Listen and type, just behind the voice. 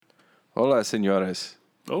Hola, señores.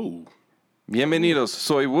 Oh. Bienvenidos.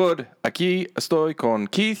 Soy Wood. Aquí estoy con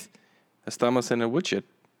Keith. Estamos en el Woodshed.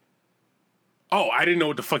 Oh, I didn't know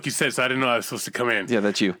what the fuck you said, so I didn't know I was supposed to come in. Yeah,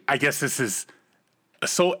 that's you. I guess this is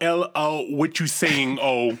so what you saying,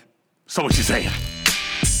 oh, so what you saying.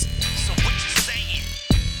 So what you saying?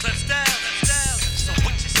 Let's down. So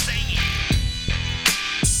what you saying?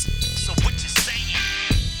 So what you saying?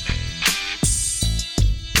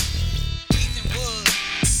 Keith and Wood.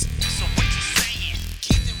 So what you saying?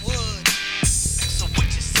 Keith and Wood. So what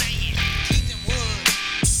you saying? Keith and Wood.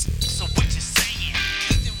 So what you saying?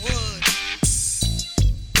 Keith and Wood.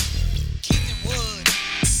 Keith and Wood.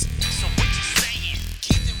 So what you saying?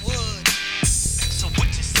 Keith and Wood. So what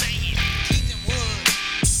you saying? Keith and Wood.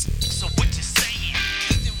 So what you saying?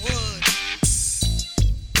 Keith and Wood.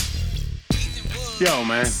 Keith and Wood. Yo,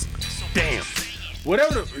 man. Damn.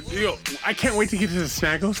 Whatever. I can't wait to get to the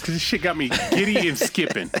Snaggles because this shit got me giddy and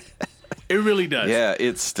skipping. It really does. Yeah,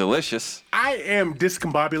 it's delicious. I am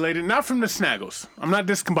discombobulated, not from the Snaggles. I'm not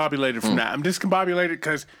discombobulated from that. I'm discombobulated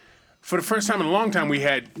because for the first time in a long time, we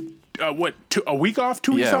had, a week off,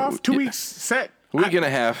 2 weeks Yeah, off, 2 yeah. weeks set? Week and a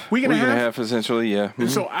half. Week and a half? essentially, yeah. Mhm.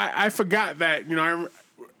 So I forgot that,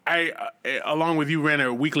 I along with you, ran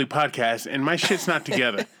a weekly podcast, and my shit's not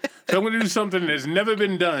together. So I'm going to do something that's never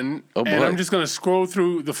been done, Oh, and boy. I'm just going to scroll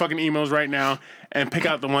through the fucking emails right now and pick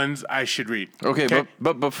out the ones I should read. Okay,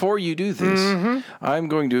 but before you do this, I'm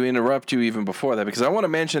going to interrupt you even before that because I want to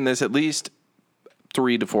mention this at least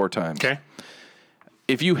 3 to 4 times. Okay.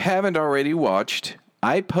 If you haven't already watched,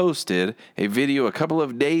 I posted a video a couple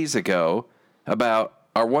of days ago about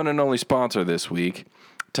our one and only sponsor this week,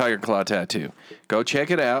 Tiger Claw Tattoo. Go check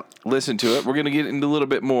it out. Listen to it. We're going to get into a little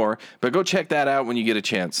bit more, but go check that out when you get a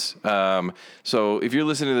chance. So if you're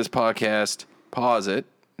listening to this podcast, pause it.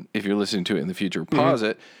 If you're listening to it in the future, pause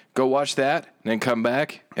it. Go watch that, and then come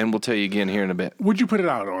back, and we'll tell you again here in a bit. Would you put it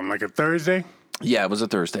out on, like a Thursday? Yeah, it was a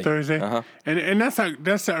Thursday. Uh-huh. And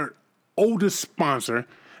that's our oldest sponsor,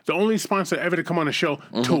 the only sponsor ever to come on the show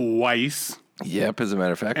twice. Yep, as a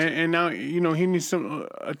matter of fact. And now, he needs some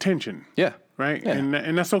attention. Yeah. Right? Yeah.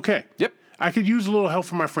 And that's okay. Yep. I could use a little help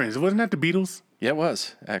from my friends. Wasn't that the Beatles? Yeah, it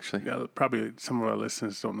was, actually. Yeah, probably some of our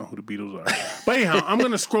listeners don't know who the Beatles are. But anyhow, I'm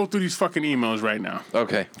going to scroll through these fucking emails right now.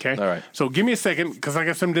 Okay. Okay? All right. So give me a second because I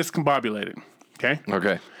got some discombobulated. Okay?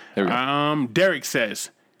 Okay. There we go. Derek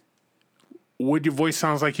says, Wood, your voice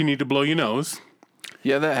sounds like you need to blow your nose.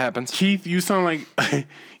 Yeah, that happens. Keith, you sound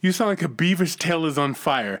like a beaver's tail is on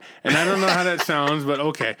fire. And I don't know how that sounds, but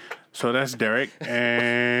okay. So that's Derek.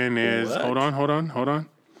 And is What? hold on.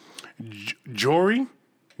 Jory.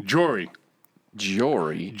 Jory.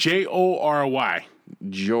 Jory.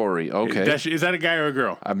 Jory. Okay. Is that a guy or a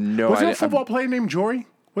girl? I have no Was there idea. a football player named Jory?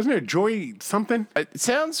 Wasn't there Jory something? It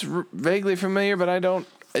sounds vaguely familiar, but I don't.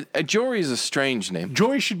 Jory is a strange name.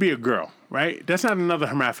 Jory should be a girl, right? That's not another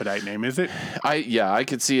hermaphrodite name, is it? I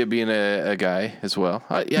could see it being a guy as well.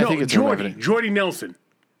 I think it's Jordy. Jordy Nelson.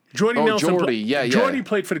 Jordy Nelson. Jordy. Yeah. Jordy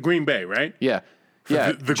played for the Green Bay, right? Yeah.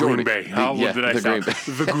 Yeah. The Jordy. Green Bay. How old did I the sound? Green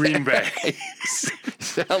Bay. The Green Bay.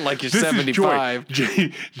 Sound like you're This 75. is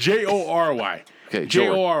Jory. Jory. Okay,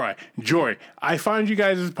 Jory. Jory. I found you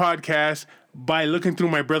guys' podcast by looking through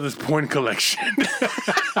my brother's porn collection.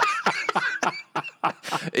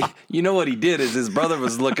 You know what he did is his brother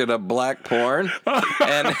was looking up black porn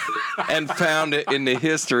and found it in the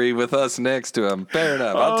history with us next to him. Fair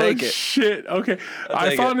enough. I'll take it. Shit. Okay.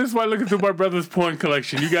 I found this by looking through my brother's porn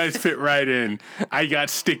collection. You guys fit right in. I got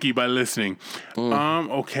sticky by listening.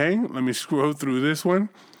 Okay. Let me scroll through this one.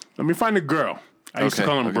 Let me find a girl. I used to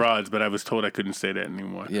call them broads, but I was told I couldn't say that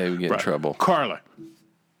anymore. Yeah, you get in trouble. Carla.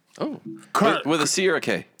 Oh. Carla. With a C or a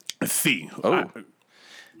K? A C. Oh.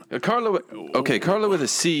 Carla with a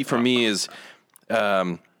C for me is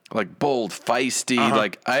like bold, feisty.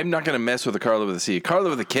 Like I'm not gonna mess with a Carla with a C. Carla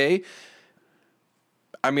with a K,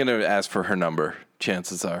 I'm gonna ask for her number.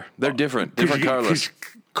 Chances are they're different Carlas.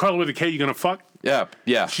 Carla with a K, you gonna fuck? Yeah.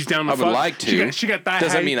 She's down to I would fuck? like to. She got thigh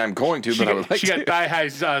Doesn't high. mean I'm going to, but I would like to. She got thigh high.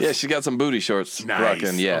 Yeah, she got some booty shorts Nice.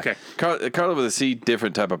 rocking. Yeah. Okay. Carla with a C,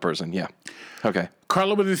 different type of person. Yeah. Okay.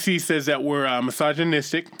 Carla with a C says that we're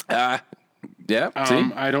misogynistic. Yeah.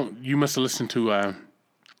 See. You must have listened to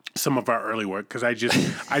some of our early work because I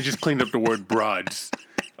just cleaned up the word broads.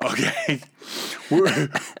 Okay,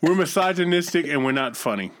 we're misogynistic and we're not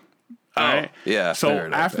funny. All right. Yeah. So fair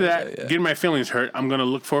enough, after that, yeah. getting my feelings hurt, I'm gonna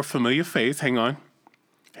look for a familiar face. Hang on.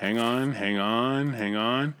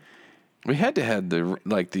 We had to have the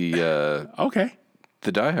Okay.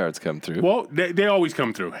 the diehards come through. Well, they always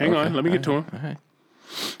come through. Hang on. Let me get to them. All right.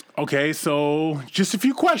 Okay. So just a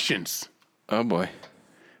few questions. Oh boy.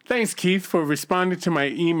 Thanks, Keith, for responding to my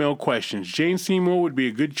email questions. Jane Seymour would be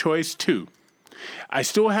a good choice, too. I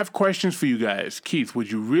still have questions for you guys. Keith,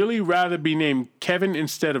 would you really rather be named Kevin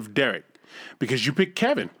instead of Derek? Because you picked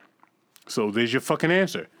Kevin. So there's your fucking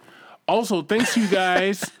answer. Also, thanks to you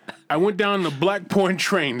guys, I went down the Black Porn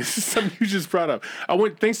train. This is something you just brought up.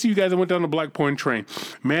 Thanks to you guys, I went down the Black Porn train.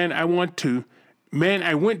 Man, I went to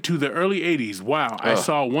the early 80s. Wow. I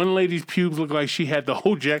saw one lady's pubes look like she had the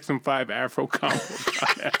whole Jackson 5 Afro combo.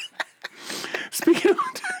 Speaking of...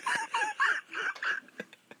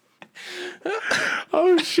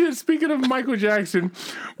 Oh, shit. Speaking of Michael Jackson,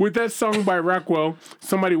 with that song by Rockwell,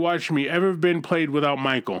 Somebody Watch Me, ever been played without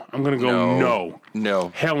Michael? I'm going to go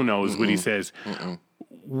no. Hell no is what he says.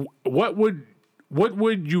 What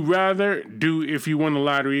would you rather do if you won the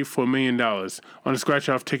lottery for $1 million on a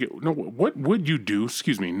scratch-off ticket? No, what would you do?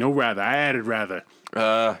 Excuse me. No, rather. I added rather.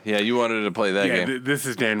 Yeah, you wanted to play that game. This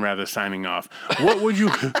is Dan Rather signing off. What would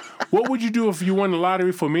you do if you won the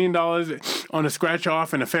lottery for $1 million on a scratch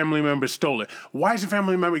off and a family member stole it? Why does a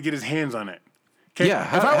family member get his hands on it? Okay? Yeah,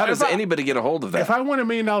 how does anybody get a hold of that? If I won $1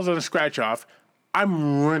 million on a scratch off,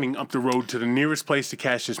 I'm running up the road to the nearest place to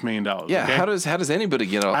cash this $1 million. Yeah, okay? how does anybody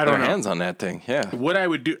get their hands on that thing? Yeah. What I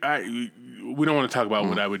would do, we don't want to talk about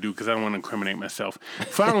what I would do because I don't want to incriminate myself.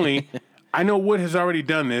 Finally, I know Wood has already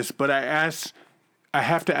done this, but I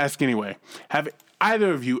have to ask anyway. Have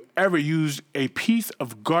either of you ever used a piece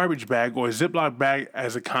of garbage bag or a Ziploc bag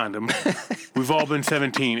as a condom? We've all been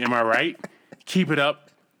 17, am I right? Keep it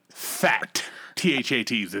up. Fat.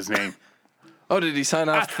 T-H-A-T is his name. Oh, did he sign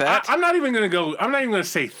off Fat? I'm not even going to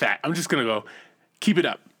say Fat. I'm just going to go, keep it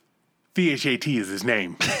up. T-H-A-T is his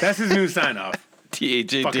name. That's his new sign off.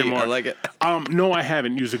 T-H-A-T, I like it. No, I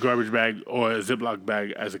haven't used a garbage bag or a Ziploc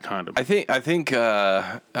bag as a condom. I think me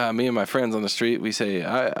and my friends on the street, we say,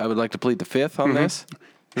 I would like to plead the fifth on this.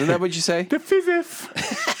 Isn't that what you say? The fifth.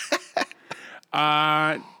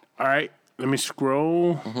 All right, let me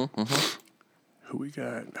scroll. Who we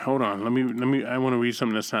got? Hold on. Let me. I want to read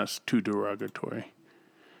something that's not too derogatory.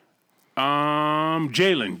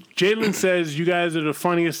 Jalen. Jalen says you guys are the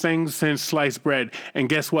funniest things since sliced bread. And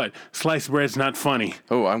guess what? Sliced bread's not funny.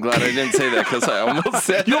 Oh, I'm glad I didn't say that because I almost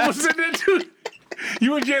said You almost said that too.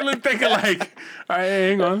 You and Jalen thinking like, all right,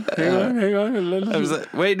 hang on. I was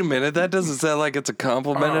like, wait a minute, that doesn't sound like it's a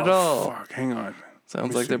compliment at all. Fuck, hang on.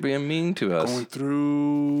 Sounds like they're being mean to us. Going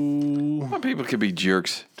through. Well, people could be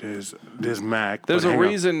jerks. There's Mac. There's a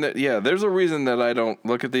reason that I don't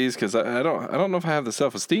look at these because I don't know if I have the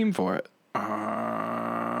self-esteem for it.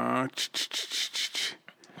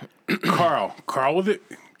 Carl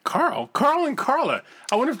and Carla.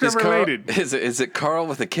 I wonder if they're related. Is it Carl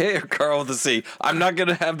with a K or Carl with a C? I'm not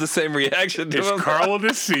gonna have the same reaction to him. It's Carl with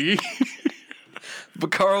a C. But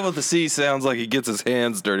Carl with a C sounds like he gets his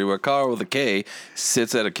hands dirty, where Carl with a K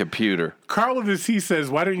sits at a computer. Carl with a C says,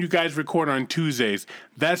 why don't you guys record on Tuesdays?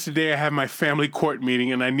 That's the day I have my family court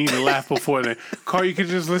meeting and I need to laugh before then. Carl, you can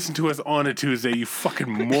just listen to us on a Tuesday, you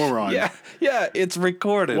fucking moron. Yeah, it's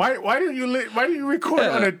recorded. Why do you record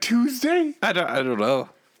on a Tuesday? I don't know.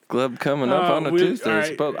 Club coming up on a Tuesday.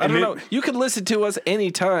 Right. But I don't know. You can listen to us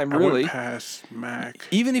anytime, really. I went past Mac.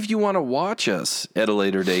 Even if you want to watch us at a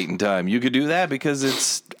later date and time, you could do that because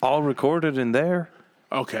it's all recorded in there.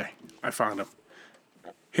 Okay, I found him.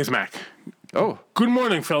 Here's Mac. Oh. Good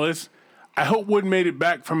morning, fellas. I hope Wood made it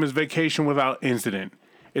back from his vacation without incident.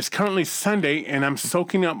 It's currently Sunday, and I'm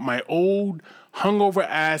soaking up my old hungover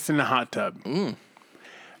ass in the hot tub.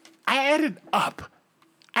 I added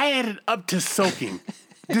up to soaking.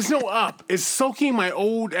 There's no up. It's soaking my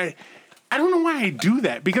old. I don't know why I do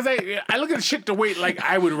that because I look at shit the way like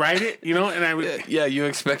I would write it, you know, and I would. Yeah, you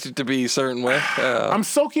expect it to be a certain way. I'm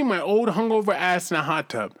soaking my old hungover ass in a hot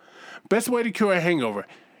tub. Best way to cure a hangover.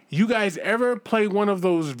 You guys ever play one of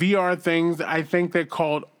those VR things? I think they're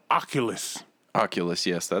called Oculus. Oculus,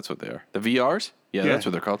 yes, that's what they are. The VRs? Yeah, that's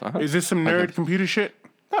what they're called. Is this some nerd computer shit?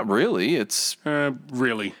 Not really. It's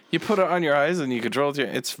really. You put it on your eyes and you control it.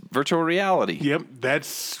 It's virtual reality. Yep,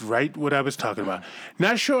 that's right what I was talking about.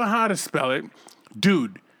 Not sure how to spell it.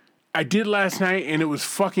 Dude, I did last night and it was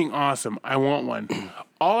fucking awesome. I want one.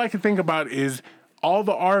 All I can think about is all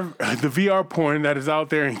the VR porn that is out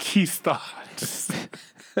there in Keith's thoughts.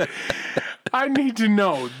 I need to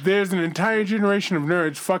know. There's an entire generation of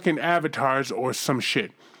nerds fucking avatars or some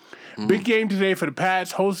shit. Big game today for the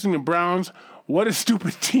Pats hosting the Browns. What a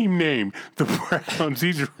stupid team name, the Browns.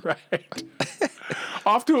 He's right.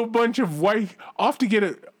 Off to brunch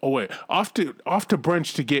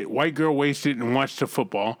to get white girl wasted and watch the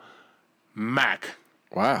football. Mac.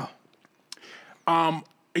 Wow.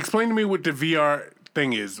 Explain to me what the VR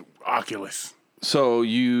thing is. Oculus. So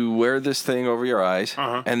you wear this thing over your eyes,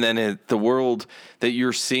 and then the world that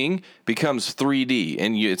you're seeing becomes 3D,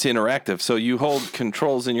 and it's interactive. So you hold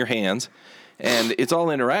controls in your hands, and it's all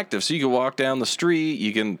interactive. So you can walk down the street,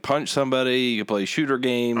 you can punch somebody, you can play shooter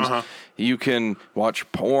games, you can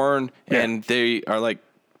watch porn, and they are like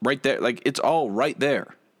right there. Like it's all right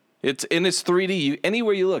there. It's 3D.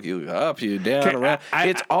 Anywhere you look up, you down, around.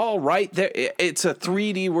 It's all right there. It's a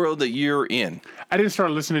 3D world that you're in. I didn't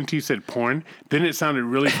start listening to you said porn. Then it sounded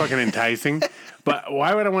really fucking enticing. But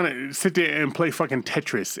why would I want to sit there and play fucking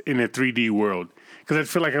Tetris in a 3D world? Because I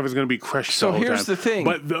feel like I was going to be crushed the whole time. So here's the thing.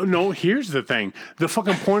 But no, here's the thing. The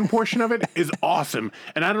fucking porn portion of it is awesome.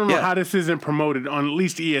 And I don't know how this isn't promoted on at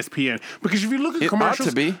least ESPN. Because if you look at commercials,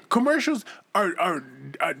 ought to be. Commercials are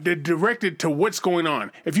they're directed to what's going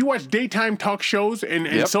on. If you watch daytime talk shows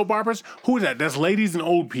and soap operas, who is that? That's ladies and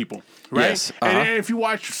old people, right? Yes. And if you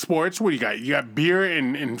watch sports, what do you got? You got beer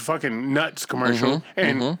and fucking nuts commercial.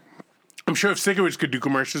 And I'm sure if cigarettes could do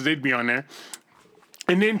commercials, they'd be on there.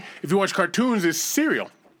 And then if you watch cartoons, it's cereal.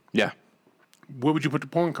 Yeah. Where would you put the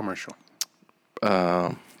porn commercial?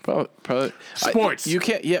 Probably sports. You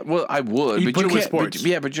can't. Yeah. Well, I would. You'd but put you it with can't. sports.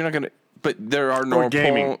 But you're not gonna. But there are no Or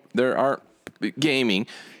gaming. porn. There aren't gaming.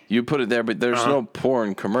 You put it there, but there's no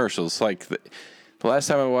porn commercials. Like the last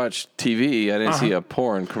time I watched TV, I didn't see a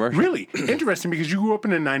porn commercial. Really interesting because you grew up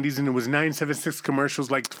in the 90s and there was 976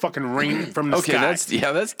 commercials like fucking Rain from the Okay, Sky.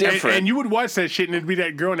 that's different. And you would watch that shit and it'd be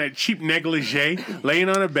that girl in that cheap negligee laying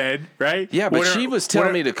on a bed, right? Yeah, but she was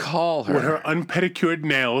telling me to call her. With her unpedicured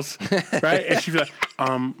nails, right? And she'd be like,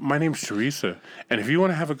 my name's Teresa. And if you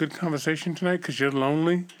want to have a good conversation tonight because you're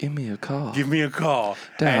lonely, Give me a call. give me a call.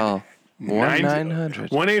 Dial 1-900.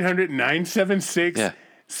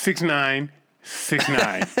 1-800-976-6969.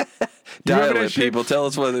 Dial it, people. Tell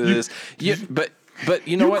us what it is. Yeah, but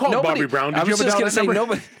you know You what? called Nobody. Bobby Brown. Did I you was ever just dial gonna that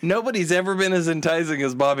say number? nobody's ever been as enticing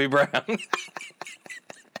as Bobby Brown.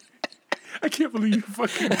 I can't believe you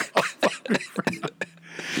fucking called Bobby Brown.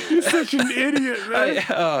 You're such an idiot, man.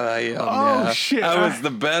 I am. Oh, yeah. shit. I was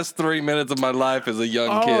the best 3 minutes of my life as a young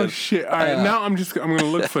Oh kid. shit! All right, now I'm gonna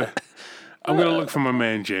look for my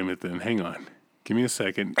man Jamathan. Hang on, give me a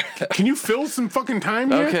second. Can you fill some fucking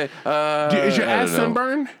time here? Okay. Is your I ass don't know.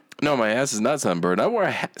 sunburned? No, my ass is not sunburned. I wear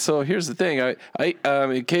a hat. So here's the thing. I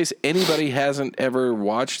in case anybody hasn't ever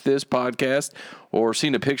watched this podcast or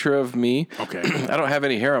seen a picture of me, Okay. I don't have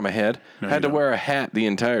any hair on my head. I had to you don't. wear a hat the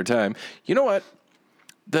entire time. You know what?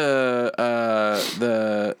 The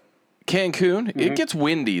Cancun, it gets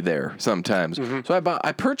windy there sometimes. So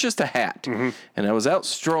I purchased a hat, and I was out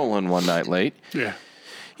strolling one night late. Yeah.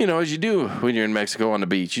 You know, as you do when you're in Mexico on the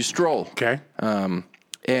beach, you stroll. Okay.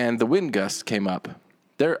 And the wind gust came up.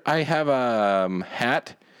 There, I have a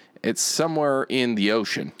hat. It's somewhere in the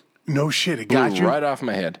ocean. No shit, it got Blew you. right off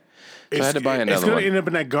my head. So I had to buy It's another gonna one. end up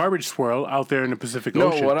in that garbage swirl out there in the Pacific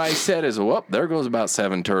No, Ocean. what I said is, well, there goes about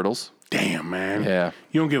 7 turtles. Damn, man. Yeah.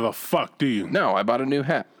 You don't give a fuck, do you? No, I bought a new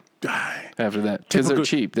hat Ah, after that because they're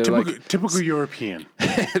cheap. They're typical European.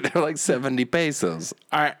 they're like 70 pesos.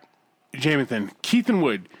 All right, Jamathan, Keith and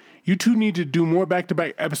Wood, you two need to do more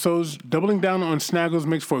back-to-back episodes. Doubling down on Snaggles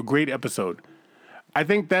makes for a great episode. I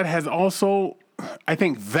think that has also, I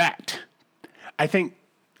think THAT, that's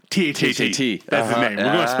his name. We're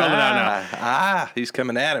going to spell it out now. He's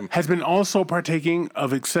coming at him. Has been also partaking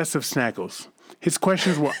of excessive snackles. His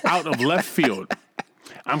questions were out of left field.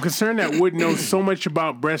 I'm concerned that Wood knows so much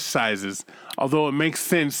about breast sizes, although it makes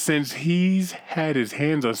sense since he's had his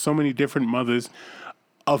hands on so many different mothers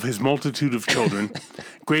of his multitude of children.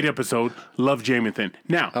 Great episode. Love Jamathan.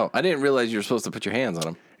 Now, Oh, I didn't realize you were supposed to put your hands on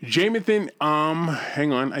him. Jamathan,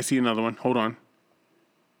 hang on. I see another one. Hold on.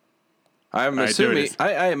 I'm right, there it assuming. is.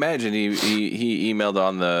 I imagine he emailed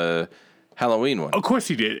on the Halloween one. Of course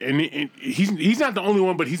he did, and he's not the only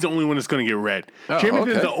one, but he's the only one that's going to get read. Oh,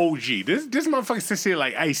 Jamathan's okay. the OG. This motherfucker sits here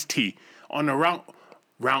like Ice-T on the Mount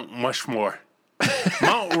Rushmore.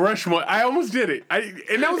 Mount Rushmore. I almost did it.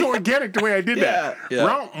 And that was organic the way I did that. Yeah.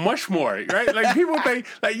 Mount Rushmore, right? Like people think,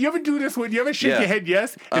 like you ever do this when you ever shake Yeah. your head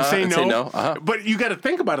yes and say no? say no, But you got to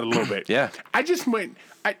think about it a little bit. Yeah. I just went.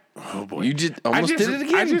 Oh boy. You almost did it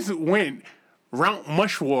again. I just went Mount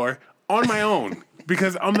Rushmore on my own.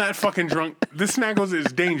 Because I'm that fucking drunk. This Snaggles is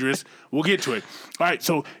dangerous. We'll get to it. All right,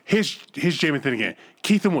 so here's Jamathan again.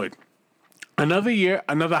 Keith and Wood. Another year,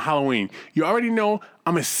 another Halloween. You already know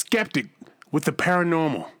I'm a skeptic with the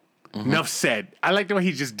paranormal. Enough said. I like the way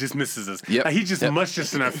he just dismisses us. Yep. Like he just Yep. mushed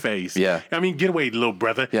us in our face. Yeah. I mean, get away, little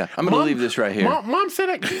brother. Yeah, I'm gonna leave this right here. Mom said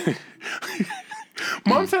I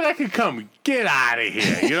Mom said I could come. Get out of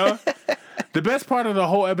here, you know? The best part of the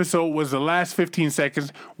whole episode was the last 15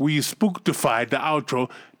 seconds where you spooktified the outro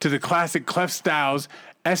to the classic Clef Styles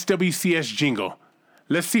SWCS jingle.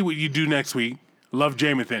 Let's see what you do next week. Love,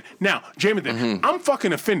 Jamathan. Now, Jamathan, I'm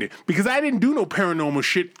fucking offended because I didn't do no paranormal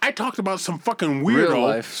shit. I talked about some fucking weirdo Real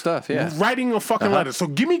life stuff, yeah. writing a fucking letter. So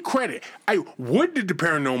give me credit. Wood did the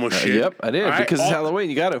paranormal shit. Yep, I did. All right? Because it's Halloween.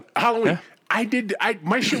 You got to. Halloween.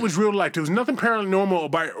 My shit was real life. There was nothing paranormal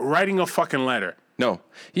about writing a fucking letter. No.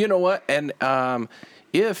 You know what? And and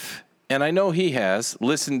I know he has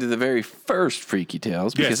listened to the very first Freaky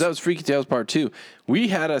Tales because Yes. that was Freaky Tales Part 2. We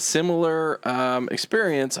had a similar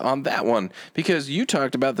experience on that one because you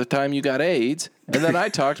talked about the time you got AIDS and then I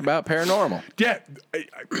talked about paranormal. Yeah.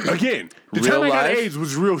 Again, the Real time I got life? AIDS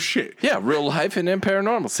was real shit. Yeah, real life and then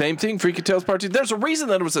paranormal. Same thing, Freaky Tales Part 2. There's a reason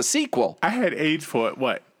that it was a sequel. I had AIDS for,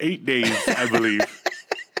 8 days, I believe.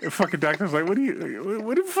 The fucking doctor's like, what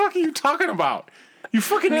the fuck are you talking about? You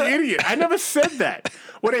fucking idiot. I never said that.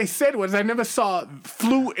 What I said was I never saw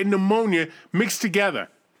flu and pneumonia mixed together.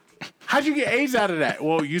 How'd you get AIDS out of that?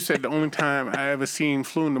 Well, you said the only time I ever seen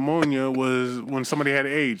flu and pneumonia was when somebody had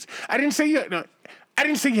AIDS. I didn't say you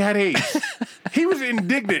had AIDS. He was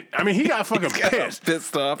indignant. I mean, he got fucking pissed.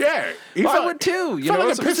 Pissed off. Yeah. He I felt- would too. You felt know,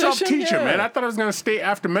 like as a a pissed off physician, teacher, yeah. man. I thought I was going to stay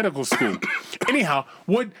after medical school. Anyhow,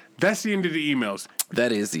 that's the end of the emails.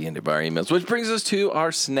 That is the end of our emails, which brings us to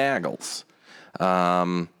our snaggles.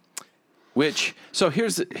 So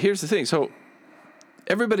here's the thing. So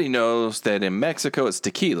everybody knows that in Mexico it's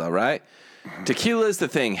tequila, right? Tequila is the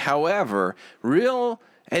thing. However, and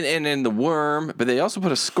in the worm, but they also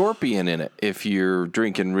put a scorpion in it if you're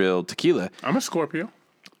drinking real tequila. I'm a Scorpio.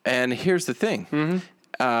 And here's the thing.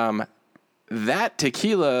 That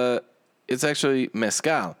tequila is actually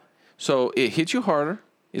mezcal. So it hits you harder.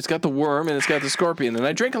 It's got the worm and it's got the scorpion. And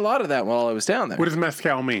I drank a lot of that while I was down there. What does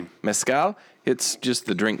mezcal mean? Mezcal, it's just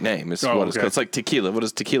the drink name. It's Oh, what it's okay. called. It's like tequila. What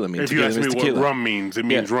does tequila mean? If you Tequila ask me means what tequila. rum means, it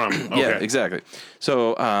means rum. Okay. Yeah, exactly.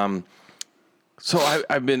 So, I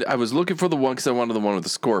was looking for the one because I wanted the one with the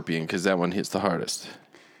scorpion because that one hits the hardest.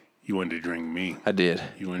 You wanted to drink me. I did.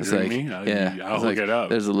 You wanna It's drink like, me? I'll I was hook it up.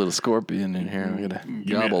 There's a little scorpion in here. I'm gonna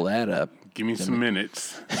gobble that up. Give me some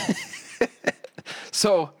minutes.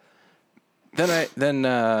 So then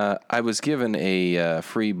I was given a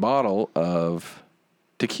free bottle of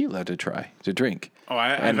tequila to drink. Oh,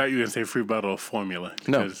 I thought you were going to say free bottle of formula.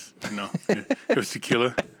 No. No. It was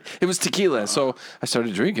tequila. It was tequila, so I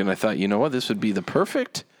started drinking. I thought, you know what, this would be the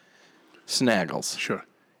perfect snaggles. Sure.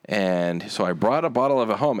 And so I brought a bottle of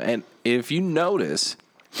it home. And if you notice,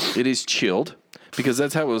 it is chilled because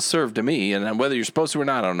that's how it was served to me. And whether you're supposed to or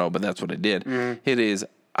not, I don't know, but that's what I did. It is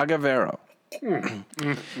agavero.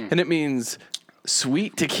 And it means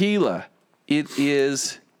sweet tequila.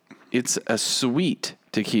 It's a sweet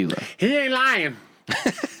tequila. He ain't lying.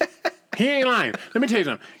 He ain't lying. Let me tell you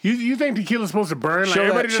something. You think tequila's supposed to burn? Like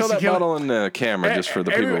everybody Show does that tequila. bottle in the camera just for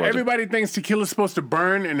the people watching. Everybody thinks tequila's supposed to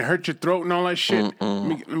burn and hurt your throat and all that shit.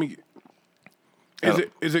 Let me.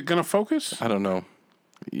 Is it gonna focus? I don't know.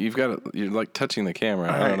 You're like touching the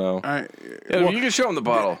camera. I don't know. All right. Yeah, you can show them the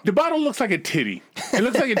bottle. The bottle looks like a titty. It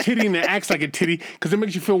looks like a titty and it acts like a titty because it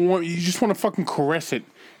makes you feel warm. You just want to fucking caress it.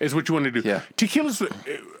 Is what you want to do. Yeah. Tequila's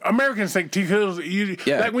Americans think tequila's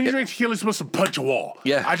like when you drink tequila, you're supposed to punch a wall.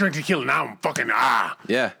 Yeah. I drink tequila now. I'm fucking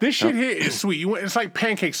Yeah. This shit here is sweet. It's like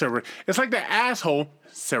pancake syrup. It's like the asshole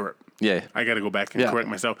syrup. Yeah. I got to go back and Yeah. correct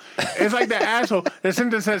myself. It's like the asshole that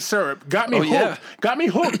sent us that syrup, got me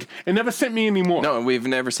hooked, yeah. and never sent me anymore. No, and we've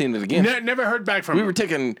never seen it again. Never heard back from We him. were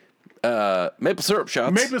taking maple syrup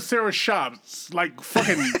shots. Maple syrup shops, like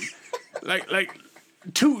fucking, like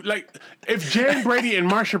if Jan Brady and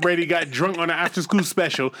Marsha Brady got drunk on an after school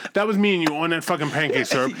special, that was me and you on that fucking pancake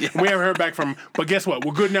syrup. We haven't heard back from him. But guess what?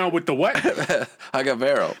 We're good now with the what?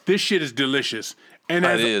 Agavero. This shit is delicious. And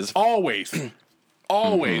as It is. always,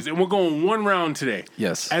 and we're going one round today.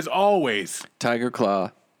 Yes. As always, Tiger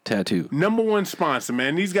Claw Tattoo. #1 sponsor,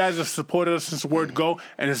 man. These guys have supported us since the word go,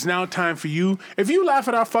 and it's now time for you. If you laugh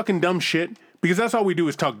at our fucking dumb shit, because that's all we do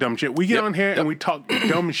is talk dumb shit. We get Yep, on here yep. and we talk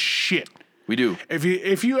dumb shit. We do.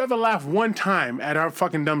 If you ever laugh one time at our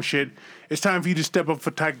fucking dumb shit, it's time for you to step up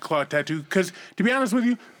for Tiger Claw Tattoo. Because to be honest with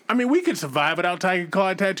you, I mean, we could survive without Tiger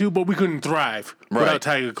Claw Tattoo, but we couldn't thrive Right. without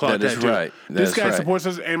Tiger Claw That is Tattoo. right. That This is guy right. supports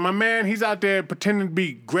us, and my man, he's out there pretending to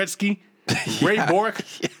be Gretzky, Ray Bork,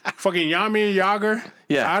 fucking Yami Yager.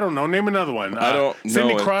 Yeah. I don't know. Name another one. I don't know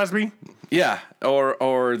Sidney it. Crosby. Yeah.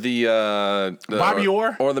 Or the Bobby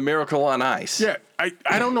Orr? Or the Miracle on Ice. Yeah.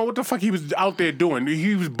 I don't know what the fuck he was out there doing.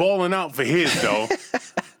 He was balling out for his, though.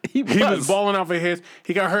 He He was balling out for his.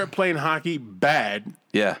 He got hurt playing hockey bad.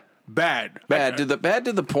 Yeah. bad. Bad to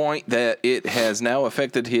the point that it has now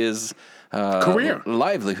affected his Career.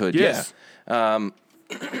 livelihood. Yes. Yeah.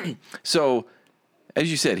 So, as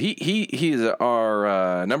you said, he is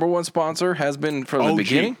our number one sponsor. Has been from the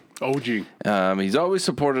beginning. OG. He's always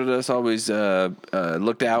supported us. Always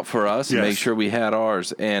looked out for us and Yes. made sure we had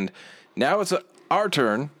ours. And now it's our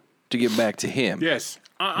turn to give back to him. Yes. It's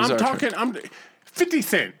I'm our talking. I'm 50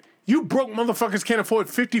 Cent. You broke motherfuckers can't afford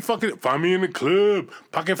 50 fucking. Find me in the club,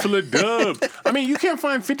 pocket full of dub. I mean, you can't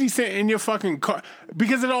find 50 Cent in your fucking car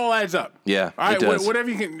because it all adds up. Yeah, All right. it does.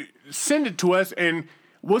 Whatever you can send it to us, and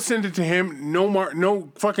we'll send it to him.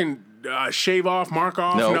 No fucking shave off, mark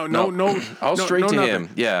off. No. All straight to him.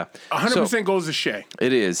 Yeah. 100% goes to Shay.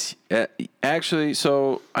 It is. Actually,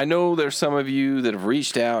 so I know there's some of you that have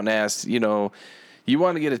reached out and asked, you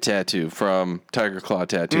want to get a tattoo from Tiger Claw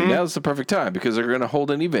Tattoo. Now's the perfect time because they're going to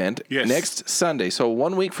hold an event next Sunday. So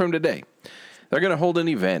 1 week from today, they're going to hold an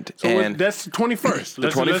event. So and that's the 21st. The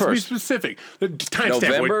 21st. Let's be specific. The timestamp.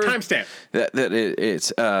 November. Timestamp.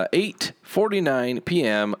 It's 8:49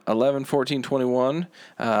 p.m. 11/14/21.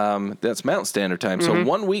 That's Mountain Standard Time. So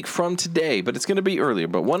 1 week from today, but it's going to be earlier.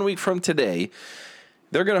 But 1 week from today,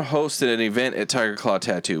 they're going to host an event at Tiger Claw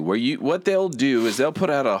Tattoo where what they'll do is they'll put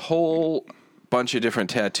out a whole bunch of different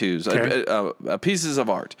tattoos, pieces of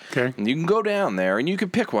art. Okay. And you can go down there and you can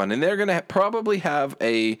pick one, and they're going to probably have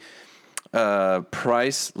a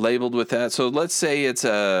price labeled with that. So let's say it's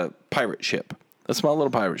a pirate ship, a small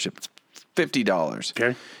little pirate ship. It's $50.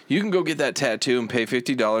 Okay. You can go get that tattoo and pay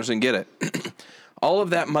 $50 and get it. All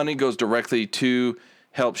of that money goes directly to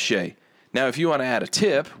help Shay. Now, if you want to add a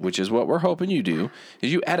tip, which is what we're hoping you do,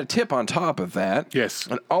 is you add a tip on top of that. Yes.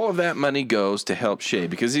 And all of that money goes to help Shay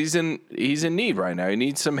because he's in need right now. He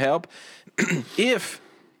needs some help. If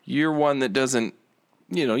you're one that doesn't,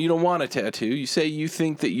 you don't want a tattoo, you say you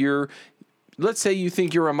think that let's say you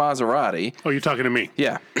think you're a Maserati. Oh, you're talking to me.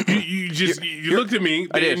 Yeah. You looked at me,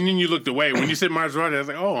 I did. and then you looked away. When you said Maserati, I was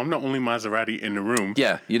like, oh, I'm the only Maserati in the room.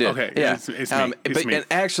 Yeah, you did. Okay, yeah. it's me. It's me. And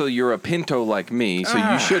actually, you're a Pinto like me, so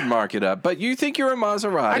you should mark it up. But you think you're a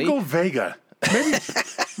Maserati. I go Vega.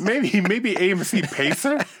 Maybe AMC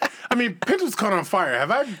Pacer. I mean, Pinto's caught on fire.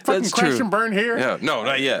 Have I fucking That's crashed true. and burned here? Yeah, no,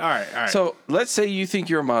 not yet. All right. So let's say you think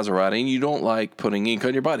you're a Maserati and you don't like putting ink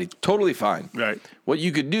on your body. Totally fine. Right. What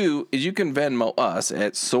you could do is you can Venmo us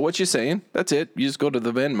at So What You Saying. That's it. You just go to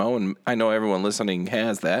the Venmo, and I know everyone listening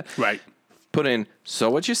has that. Right. Put in So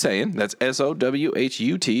What You Saying. That's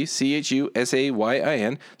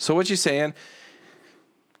SOWHUTCHUSAYIN. So What You Saying.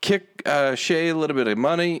 Kick Shay a little bit of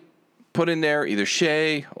money. Put in there either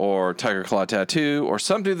Shay or Tiger Claw Tattoo or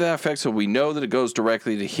something to that effect, so we know that it goes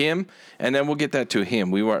directly to him, and then we'll get that to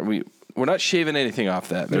him. We're not shaving anything off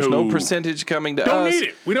that. There's no percentage coming to us. Don't need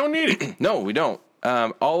it. We don't need it. No, we don't.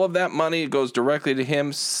 All of that money goes directly to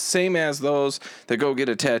him, same as those that go get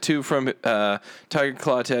a tattoo from Tiger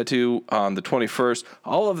Claw Tattoo on the 21st.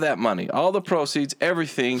 All of that money, all the proceeds,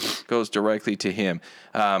 everything goes directly to him.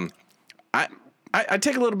 I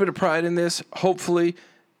take a little bit of pride in this. Hopefully,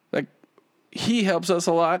 he helps us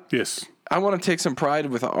a lot. Yes. I want to take some pride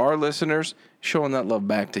with our listeners, showing that love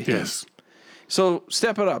back to him. Yes. So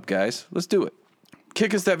step it up, guys. Let's do it.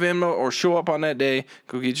 Kick us that Venmo or show up on that day.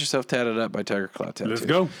 Go get yourself tatted up by Tiger Claw Tattoo. Let's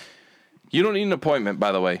go. You don't need an appointment,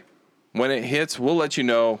 by the way. When it hits, we'll let you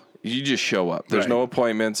know. You just show up. There's Right. no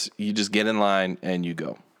appointments. You just get in line and you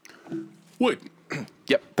go. Wood,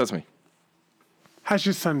 Yep, that's me. how's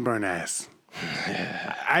your sunburn ass?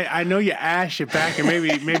 I know your ass, your back, and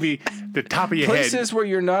maybe the top of your Places head. where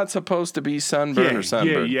you're not supposed to be sunburned or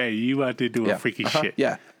sunburned. Yeah, you out there doing Yeah. freaky Uh-huh. shit.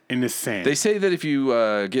 Yeah. In the sand. They say that if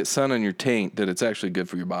you get sun on your taint, that it's actually good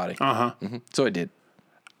for your body. Uh-huh. So I did.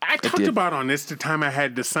 I talked did. about on this the time I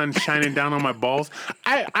had the sun shining down on my balls.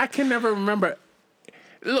 I can never remember.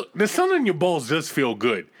 Look, the sun on your balls does feel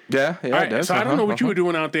good. Yeah, All right, it does. so I don't know what you Uh-huh. were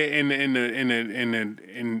doing out there in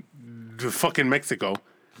the fucking Mexico.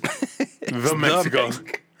 the Mexico.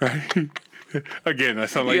 Right? Again, I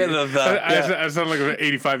sound like Yeah, I sound like I'm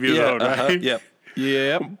 85 years Yeah, old, right? uh-huh, yep.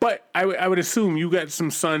 Yep. But I would assume you got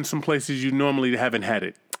some sun some places you normally haven't had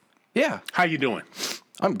it. Yeah. How you doing?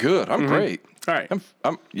 I'm good. I'm great. All right.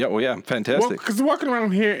 I'm Well, fantastic. because walking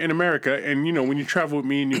around here in America, and when you travel with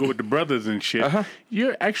me and you go with the brothers and shit,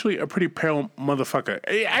 you're actually a pretty pale motherfucker.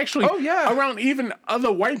 Actually, Oh, yeah. around even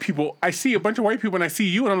other white people, I see a bunch of white people and I see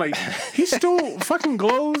you, and I'm like, he still fucking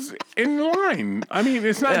glows in line. I mean,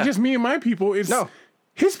 it's not Yeah. just me and my people; it's No.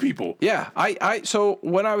 his people. Yeah, so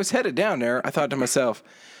when I was headed down there, I thought to myself,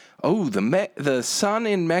 "Oh, the sun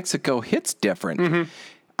in Mexico hits different." Mm-hmm.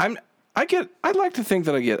 I'd like to think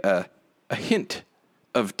that I get a hint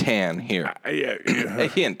of tan here. A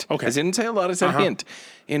hint. Okay. I didn't say a lot. I said hint.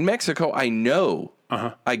 In Mexico, I know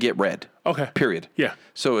I get red. Okay. Period. Yeah.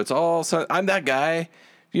 So it's all. I'm that guy.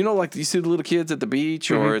 You know, like you see the little kids at the beach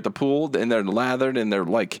or at the pool, and they're lathered, and they're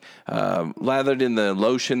like lathered in the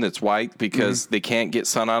lotion that's white because they can't get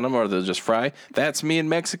sun on them or they'll just fry. That's me in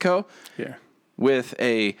Mexico. Yeah. With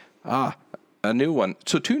a new one.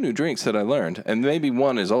 So 2 new drinks that I learned, and maybe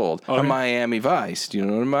one is old. A Miami Vice. Do you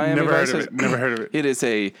know what a Miami Never Vice heard of is? it. Never heard of it. It is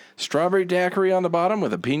a strawberry daiquiri on the bottom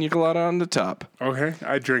with a pina colada on the top. Okay,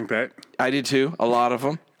 I drink that. I did too. A lot of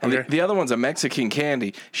them. And Okay. the other one's a Mexican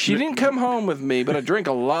candy. She didn't come home with me, but I drink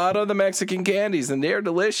a lot of the Mexican candies, and they're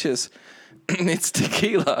delicious. It's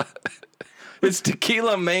tequila. It's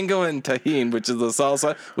tequila, mango, and tajin, which is the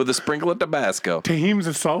salsa with a sprinkle of Tabasco. Tahim's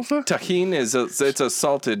a salsa? Tajin is it's a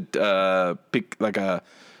salted like a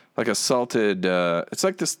salted. It's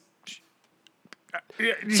like this.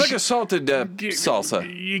 It's like a salted salsa.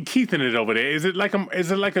 You Keithing it over there. Is it like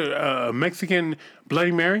a Mexican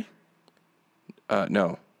Bloody Mary?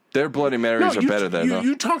 No, their Bloody Marys are better than though.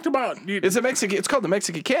 You talked about It's a Mexican. It's called the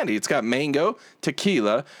Mexican candy. It's got mango,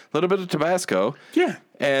 tequila, a little bit of Tabasco. Yeah.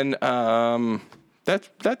 And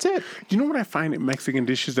that's it. You know what I find in Mexican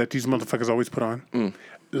dishes that these motherfuckers always put on?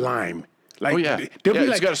 Lime. Like, Oh yeah, they'll be it's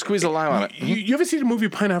like, got to squeeze a lime on it. You ever see the movie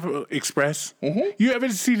Pineapple Express? Mm-hmm. You ever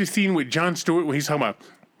see the scene with Jon Stewart where he's talking about,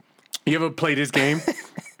 you ever play this game?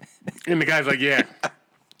 And the guy's like, yeah.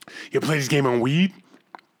 You play this game on weed?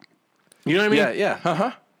 You know what I mean?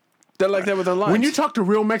 Yeah. They're like that with their limes. When you talk to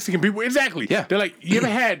real Mexican people, exactly. Yeah. They're like, you ever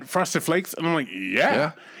had Frosted Flakes? And I'm like, yeah.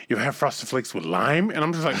 Yeah. You ever had Frosted Flakes with lime? And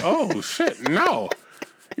I'm just like, oh, shit, no.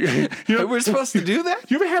 You know, We're supposed to do that?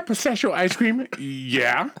 you ever had pistachio ice cream?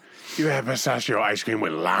 Yeah. You ever had pistachio ice cream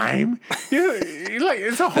with lime? Yeah, like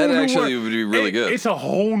it's a whole That new actually world. would be really good. It's a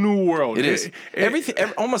whole new world. It is.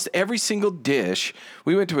 Almost every single dish.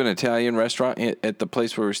 We went to an Italian restaurant at the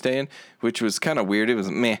place where we were staying, which was kind of weird. It was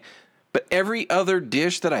meh. But every other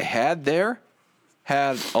dish that I had there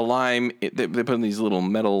had a lime. They put in these little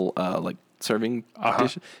metal like serving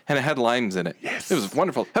dishes, and it had limes in it. Yes. It was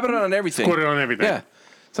wonderful. How about it on everything? Put it on everything. Yeah.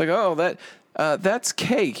 It's like, oh, that's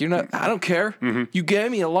cake. You're not. I don't care. You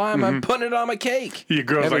gave me a lime. I'm putting it on my cake. Your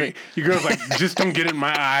girl's like, just don't get it in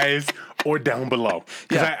my eyes or down below.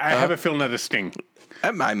 Because Yeah. I have a feeling that it sting. I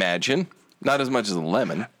imagine not as much as a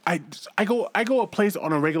lemon. I go a place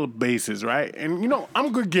on a regular basis, right? And you know,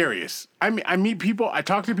 I'm gregarious. I meet people, I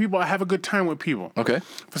talk to people, I have a good time with people. Okay.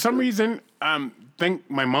 For some reason, thank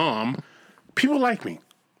my mom, people like me.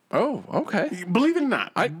 Oh, okay. Believe it or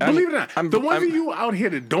not. Believe it or not. The ones of you out here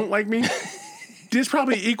that don't like me, there's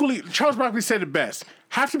probably equally. Charles Barkley said it best.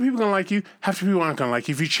 Half the people gonna like you, half the people aren't gonna like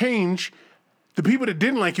you. If you change, the people that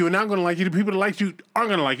didn't like you are not gonna like you. The people that liked you aren't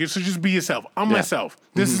gonna like you. So just be yourself. I'm myself.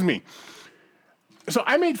 This is me. So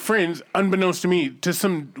I made friends, unbeknownst to me,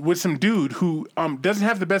 with some dude who doesn't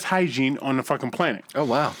have the best hygiene on the fucking planet. Oh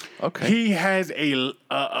wow. Okay. He has an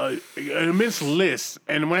immense list,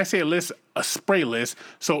 and when I say a list, a spray list.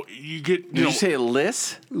 So you get Did you say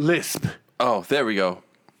lisp? lisp. Oh, there we go.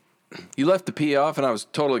 You left the P off, and I was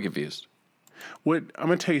totally confused. What I'm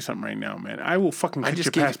gonna tell you something right now, man. I will fucking cut your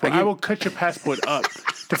just gave- passport. I give- I will cut your passport up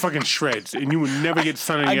to fucking shreds, and you will never get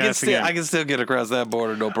sun in your ass again. I can still get across that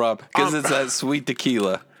border, no problem, because it's that sweet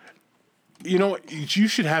tequila. You know what? You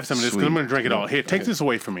should have some of this because I'm Sweet. gonna drink it all. Here, take this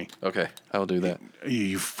away from me. Okay, I'll do that.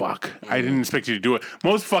 You fuck. I didn't expect you to do it.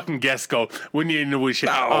 Most fucking guests go, when you're in the woods, shit.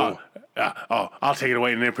 No. I'll take it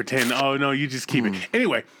away and then pretend, oh, no, you just keep it.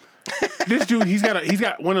 Anyway, this dude, he's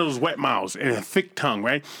got one of those wet mouths and a thick tongue,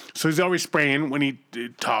 right? So he's always spraying when he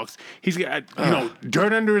talks. He's got,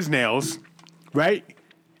 dirt under his nails, right?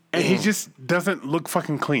 And he just doesn't look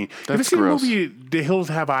fucking clean. Have you That's seen gross. the movie The Hills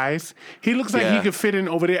Have Eyes? He looks like he Yeah. could fit in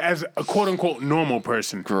over there as a quote-unquote normal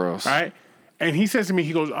person. Gross. Right? And he says to me,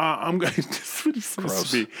 he goes, I'm going to, this is what he says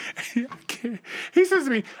Gross. to me. I can't. He says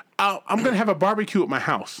to me, I'm going to have a barbecue at my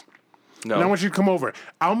house. No. And I want you to come over.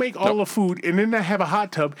 I'll make all the food, and then I have a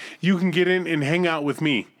hot tub. You can get in and hang out with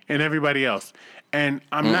me and everybody else. And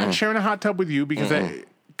I'm not sharing a hot tub with you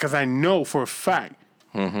because I know for a fact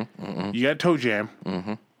you got toe jam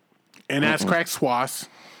and ass crack swass.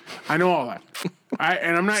 I know all that.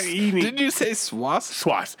 And I'm not eating Did you say swass?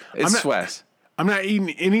 swass. It's swass. I'm not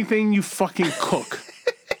eating anything you fucking cook.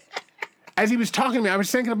 As he was talking to me, I was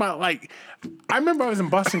thinking about, like, I remember I was in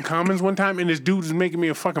Boston Commons one time, and this dude was making me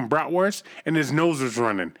a fucking bratwurst, and his nose was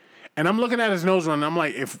running. And I'm looking at his nose running. I'm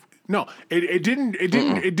like, it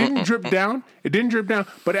didn't drip down. It didn't drip down.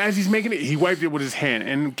 But as he's making it, he wiped it with his hand.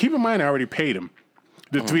 And keep in mind, I already paid him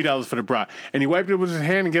the $3 for the brat. And he wiped it with his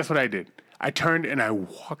hand, and guess what I did? I turned and I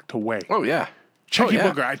walked away. Oh yeah. Chucky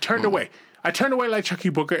yeah. Booger, I turned away. I turned away like Chucky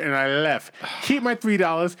Booker and I left. Keep my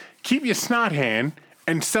 $3. Keep your snot hand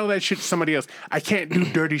and sell that shit to somebody else. I can't do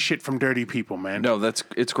dirty shit from dirty people, man. No,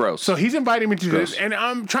 it's gross. So he's inviting me to Gross. this, and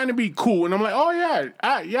I'm trying to be cool, and I'm like, oh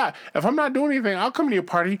yeah. If I'm not doing anything, I'll come to your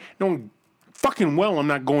party. No, fucking well, I'm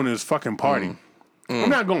not going to his fucking party. I'm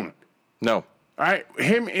not going. No. All right,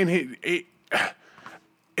 him and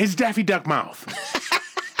his Daffy Duck mouth.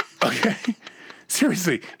 Okay,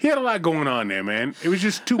 seriously, he had a lot going on there, man. It was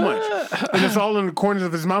just too much, and it's all in the corners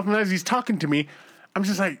of his mouth. And as he's talking to me, I'm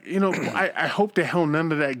just like, I hope the hell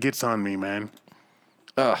none of that gets on me, man.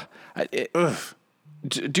 Ugh.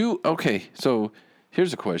 Okay, so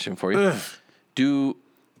here's a question for you.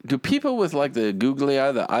 Do people with like the googly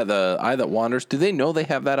eye, the eye that wanders, do they know they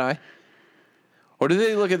have that eye? Or do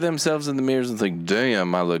they look at themselves in the mirrors and think,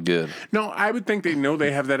 damn, I look good? No, I would think they know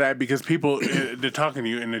they have that eye because people, they're talking to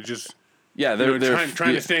you and they're just... Yeah, they're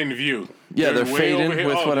trying to stay in the view. Yeah, they're way fading over here.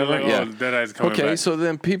 with whatever. Like, yeah, that eye's coming okay, back. so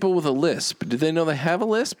then people with a lisp, do they know they have a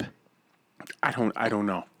lisp? I don't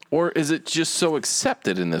know. Or is it just so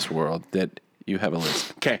accepted in this world that you have a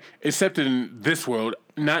lisp? Okay, accepted in this world,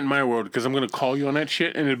 not in my world, because I'm going to call you on that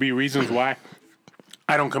shit, and it'll be reasons why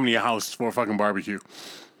I don't come to your house for a fucking barbecue.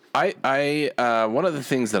 I one of the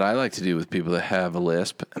things that I like to do with people that have a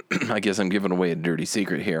lisp, I guess I'm giving away a dirty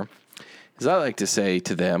secret here, is I like to say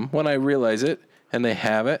to them when I realize it and they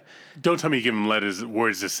have it. Don't tell me you give them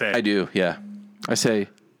words to say. I do, yeah. I say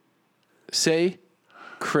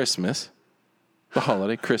Christmas, the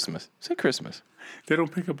holiday, Christmas. Say Christmas. They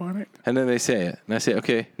don't pick up on it? And then they say it. And I say,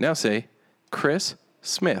 okay, now say Chris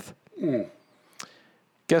Smith.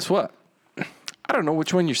 Guess what? I don't know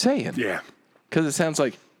which one you're saying. Yeah. Because it sounds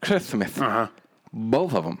like Chris Smith. Uh-huh.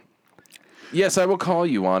 Both of them. Yes, I will call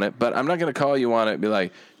you on it, but I'm not going to call you on it and be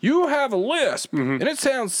like, you have a lisp, and it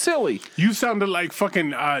sounds silly. You sounded like fucking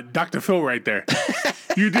Dr. Phil right there.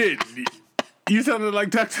 You did. You sounded like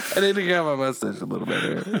Dr. Phil. I need to get my mustache a little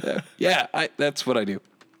bit. Yeah, that's what I do.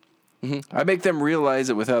 I make them realize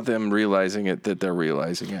it without them realizing it that they're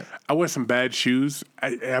realizing it. I wear some bad shoes.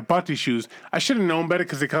 I bought these shoes. I should have known better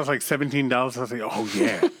because they cost like $17. I was like, oh,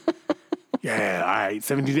 yeah. Yeah, all right,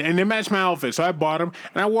 17, and they matched my outfit, so I bought them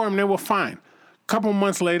and I wore them. They were fine. A couple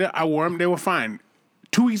months later, I wore them. They were fine.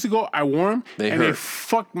 2 weeks ago, I wore them They and hurt. they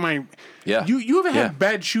fucked my. Yeah. You ever have Yeah.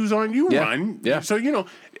 bad shoes on? You Yeah. run. Yeah. So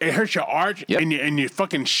it hurts your arch Yep. and your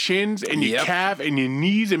fucking shins and your Yep. calf and your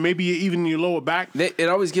knees and maybe even your lower back. It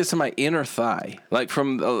always gets to my inner thigh, like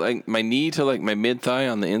from like my knee to like my mid thigh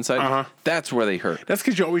on the inside. Uh-huh. That's where they hurt. That's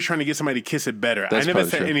because you're always trying to get somebody to kiss it better. That's I never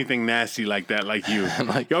probably said true. anything nasty like that, like you.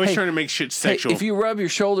 Like, you're always hey, trying to make shit Hey, sexual. if you rub your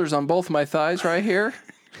shoulders on both my thighs right here,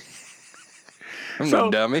 I'm So,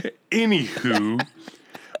 no dummy. Anywho,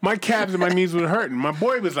 my calves and my knees were hurting. My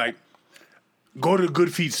boy was like, go to the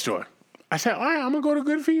Good Feet store. I said, all right, I'm going to go to the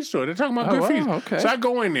Good Feet store. They're talking about Good wow, Feet. okay. So I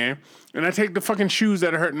go in there, and I take the fucking shoes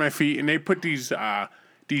that are hurting my feet, and they put these lifts,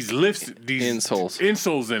 these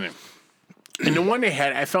insoles in it. And the one they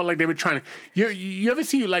had, I felt like they were trying to... You ever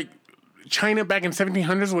see, like, China back in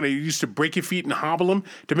 1700s where they used to break your feet and hobble them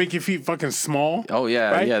to make your feet fucking small? Oh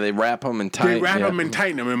yeah, right? yeah. They wrap them and tighten. They wrap them and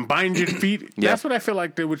tighten them and bind your feet. Yeah. That's what I feel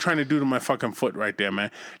like they were trying to do to my fucking foot right there,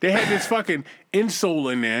 man. They had this fucking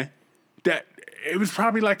insole in there that it was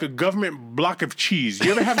probably like a government block of cheese.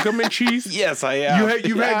 You ever have government cheese? Yes, I have.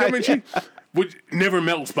 You've had government cheese? Which never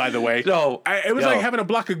melts, by the way. No. It was No. like having a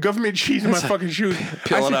block of government cheese in my fucking shoes.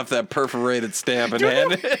 Peeling off that perforated stamp and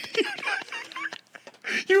handing it.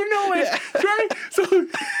 You know it, right? So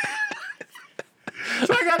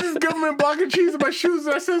I got this government block of cheese in my shoes,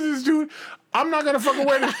 and I said to this dude, I'm not gonna fucking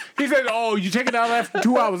wear this. He said, oh, you take it out after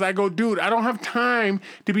 2 hours. I go, dude, I don't have time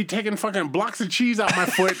to be taking fucking blocks of cheese out my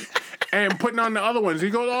foot and putting on the other ones. He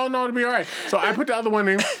goes, oh, no, it'll be all right. So I put the other one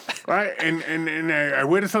in, right? And I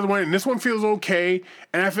wear this other one, and this one feels okay.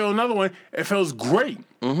 And I feel another one, it feels great.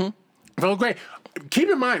 Mm-hmm. It feels great. Keep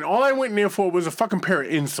in mind, all I went in there for was a fucking pair of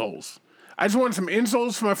insoles. I just wanted some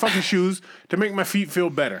insoles for my fucking shoes to make my feet feel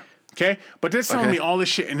better. Okay? But they're telling me all this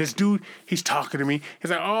shit. And this dude, he's talking to me. He's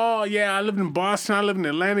like, oh, yeah, I live in Boston. I live in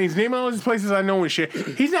Atlanta. He's naming all these places I know and shit.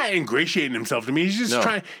 He's not ingratiating himself to me. He's just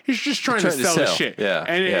trying to sell the shit. Yeah.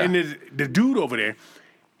 And the dude over there,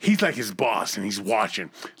 he's like his boss and he's watching.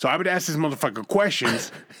 So I would ask this motherfucker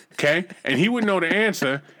questions, okay? And he would know the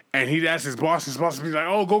answer. And he'd ask his boss. His boss would be like,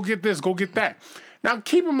 oh, go get this, go get that. Now,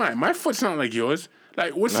 keep in mind, my foot's not like yours.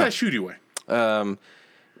 Like, what's that shoe do you wear? A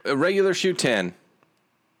regular shoe 10.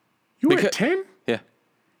 You wear 10? Yeah.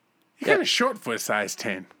 You're kind of short for a size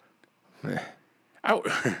 10.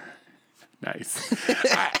 Nice.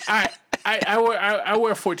 I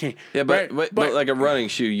wear 14. Yeah, right? but like a running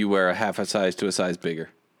shoe, you wear a half a size to a size bigger.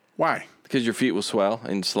 Why? Because your feet will swell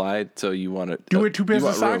and slide, so you want to. Do you wear 2 pairs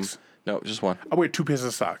of socks? No, just one. I wear 2 pairs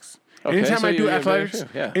of socks. Okay, Anytime so I do you have better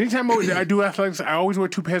athletics, shoe, yeah. anytime I do athletics, I always wear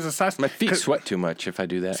 2 pairs of socks. My feet 'Cause- sweat too much if I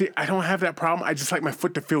do that. See, I don't have that problem. I just like my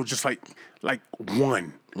foot to feel just like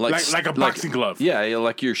one, like a boxing glove. Yeah,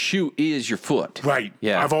 like your shoe is your foot. Right.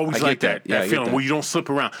 Yeah. I've always I get liked that Yeah, I get feeling that. where you don't slip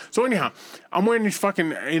around. So anyhow, I'm wearing these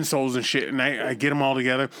fucking insoles and shit, and I get them all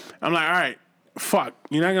together. I'm like, all right, fuck,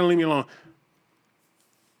 you're not gonna leave me alone.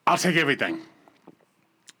 I'll take everything.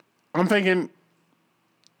 I'm thinking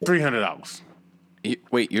 $300.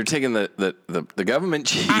 Wait, you're taking the government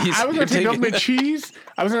cheese? I was You're going to take taking- government cheese.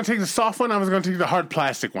 I was going to take the soft one. I was going to take the hard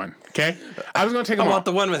plastic one. Okay? I was going to take I them all. want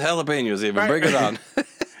the one with jalapenos even. Right. Bring it on.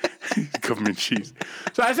 Government cheese.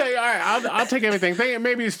 So I say, all right, I'll take everything.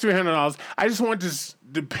 Maybe it's $300. I just want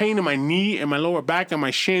the pain in my knee and my lower back and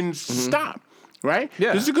my shins to stop. Right?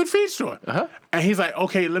 Yeah. This is a good feed store. And he's like,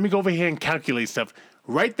 okay, let me go over here and calculate stuff.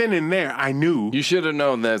 Right then and there, I knew You should have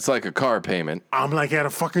known that it's like a car payment. I'm like at a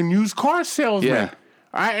fucking used car salesman. Yeah.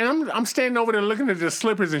 All right, and I'm standing over there looking at the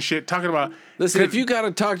slippers and shit, talking about. Listen, if you got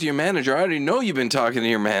to talk to your manager, I already know you've been talking to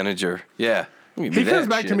your manager. Yeah. He comes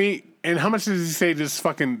back to me, and how much does he say this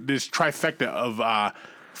trifecta of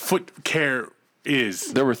foot care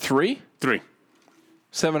is? There were 3? 3.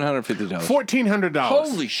 $750. $1,400.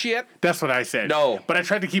 Holy shit. That's what I said. No. But I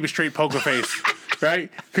tried to keep a straight poker face,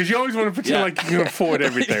 right? Because you always want to pretend Yeah. like you can afford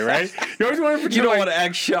everything, right? You always want to pretend You don't like, want to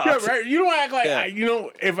act shocked. Yeah, right. You don't act like Yeah.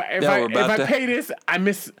 if we're I about to- pay this, I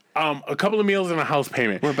miss a couple of meals and a house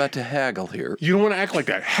payment. We're about to haggle here. You don't want to act like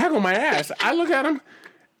that. Haggle my ass. I look at him,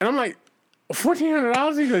 and I'm like,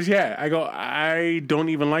 $1,400? He goes, yeah. I go, I don't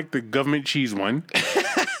even like the government cheese one.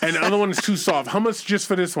 And the other one is too soft. How much just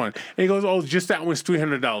for this one? And he goes, oh, just that one's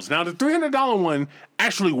 $300. Now, the $300 one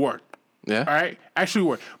actually worked. Yeah. All right? Actually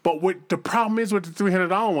worked. But what the problem is with the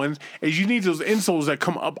 $300 ones is you need those insoles that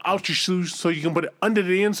come up out your shoes so you can put it under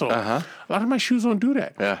the insole. A lot of my shoes don't do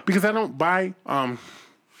that. Yeah. Because I don't buy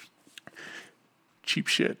cheap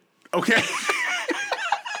shit. Okay?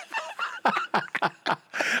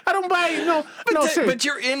 I don't buy no seriously. But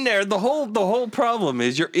you're in there. The whole problem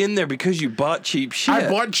is you're in there because you bought cheap shit. I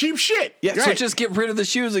bought cheap shit. Yeah, so Right. just get rid of the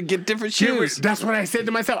shoes and get different shoes. That's what I said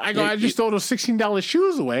to myself. I go, I just throw those $16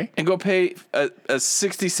 shoes away. And go pay a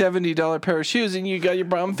 $60, $70 pair of shoes and you got your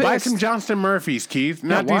brown fist. Buy some Johnston Murphys, Keith.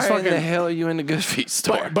 Not Why these in the fucking. hell are you in the good feet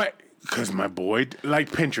store? But because my boy like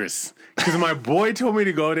Pinterest. Because my boy told me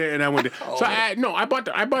to go there, and I went. There. So I bought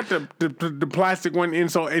the plastic one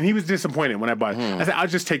insole, and he was disappointed when I bought it. I said, I'll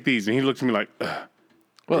just take these, and he looked at me like, ugh.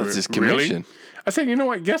 Well, it's just Really? commission. I said, you know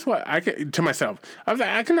what? Guess what? To myself, I was like,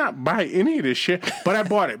 I cannot buy any of this shit, but I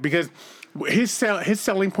bought it because his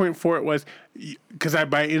selling point for it was because I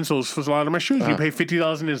buy insoles for a lot of my shoes. You pay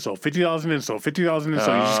 $50 an insole, $50 an insole, $50 an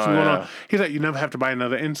insole. You just keep going on. He's like, you never have to buy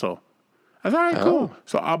another insole. I was all right, cool.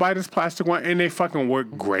 So I'll buy this plastic one, and they fucking work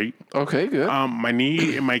great. Okay, good. My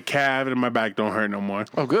knee and my calf and my back don't hurt no more.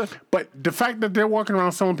 Oh, good. But the fact that they're walking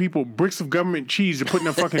around selling people bricks of government cheese to put in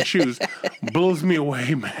their fucking shoes blows me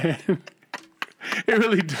away, man. It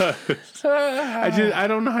really does. I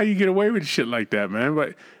don't know how you get away with shit like that, man.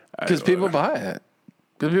 But Because people buy it.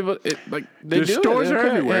 Because people, they The do stores it. are Okay,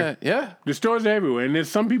 everywhere. Yeah. the stores are everywhere, and there's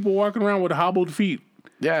some people walking around with hobbled feet.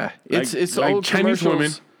 Yeah. It's the like old Chinese commercials.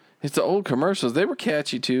 women. It's the old commercials. They were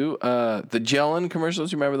catchy too. The gelin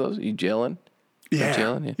commercials. You remember those? You gelin? Yeah.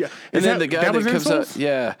 Gelin, Yeah. And Is then the guy that was comes up, insoles?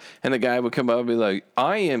 yeah, and the guy would come up and be like,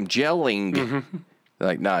 "I am gelling." They're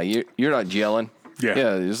like, nah, you're not gelling. Yeah.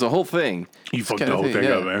 Yeah, it's the whole thing. You It's fucked kinda the whole thing yeah.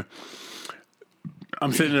 up, man.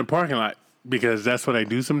 I'm sitting in a parking lot because that's what I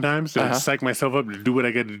do sometimes to psych myself up to do what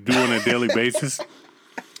I got to do on a daily basis.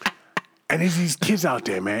 And there's these kids out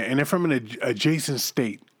there, man, and they're from an adjacent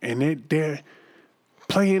state, and they're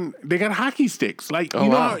playing. They got hockey sticks, like you know,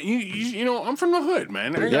 wow. how, you know. I'm from the hood,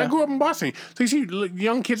 man. I Yeah. grew up in Boston, so you see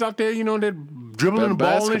young kids out there, you know, they're dribbling the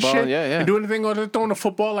ball and Basketball, shit, yeah. and doing the thing, or they're throwing the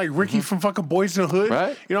football like Ricky from fucking Boys in the Hood,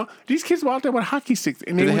 Right. You know, these kids were out there with hockey sticks,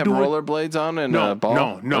 and Do they they were have doing rollerblades on and a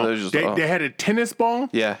ball? no. Or they're just- They had a tennis ball.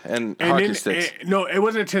 yeah, and And hockey then, sticks. no, it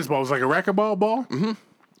wasn't a tennis ball. It was like a racquetball ball. Mm-hmm.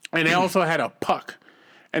 And they also had a puck.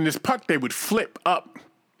 And this puck they would flip up,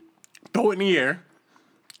 throw it in the air,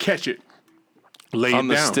 catch it, lay On it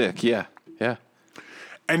the down. stick, yeah.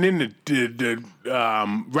 And then the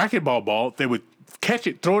racquetball ball, they would catch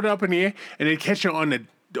it, throw it up in the air, and they'd catch it on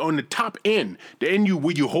the top end, the end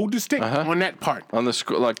where you hold the stick on that part. On the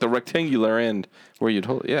like the rectangular end where you'd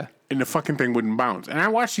hold, yeah. And the fucking thing wouldn't bounce. And I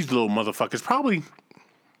watched these little motherfuckers, probably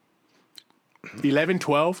 11,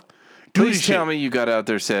 12. do Please this tell shit. me you got out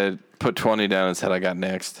there, said, put 20 down and said, I got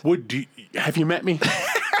next. Have you met me?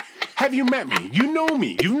 Have you met me? You know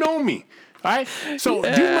me. You've known me. All right? So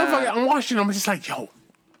these motherfuckers, I'm watching them, I'm just like, yo,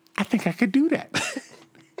 I think I could do that.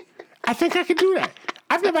 I think I could do that.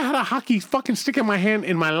 I've never had a hockey fucking stick in my hand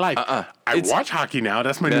in my life. I watch hockey now.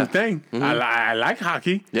 That's my new thing. I like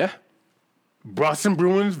hockey. Yeah. Boston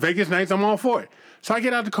Bruins, Vegas Knights, I'm all for it. So I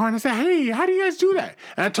get out the car and I say, hey, how do you guys do that?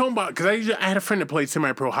 And I told him about, because I had a friend that played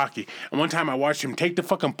semi-pro hockey. And one time I watched him take the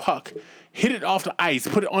fucking puck, hit it off the ice,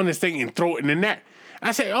 put it on this thing, and throw it in the net.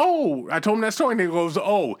 I say, oh, I told him that story. And he goes,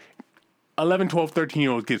 oh, 11, 12,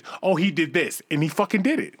 13-year-old kids. Oh, he did this. And he fucking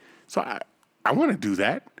did it. So I want to do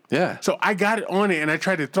that. Yeah. So I got it on it and I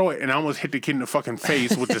tried to throw it and I almost hit the kid in the fucking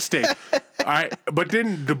face with the stick. All right. But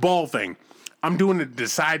then the ball thing. I'm doing the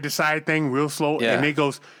side to side thing real slow. Yeah. And they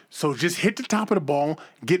goes, so just hit the top of the ball,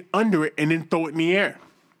 get under it, and then throw it in the air.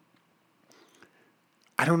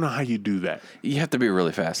 I don't know how you do that. You have to be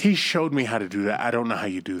really fast. He showed me how to do that. I don't know how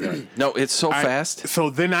you do that. No, it's so fast.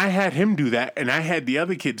 So then I had him do that, and I had the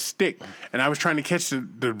other kid stick, and I was trying to catch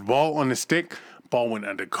the ball on the stick. Ball went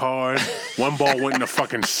under cars. One ball went in the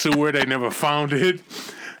fucking sewer. They never found it.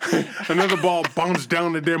 Another ball bounced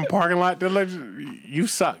down the damn parking lot. They're like, you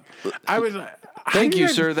suck. I was like, Thank you,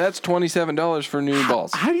 sir. That's $27 for new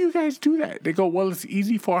balls. how do you guys do that? They go, well, it's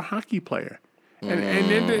easy for a hockey player. And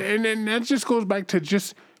then that just goes back to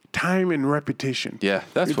just time and repetition. Yeah,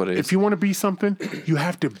 that's what it is. If you want to be something, you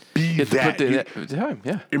have to be You have to that. put You the time,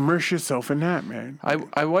 yeah. immerse yourself in that, man.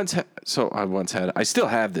 I still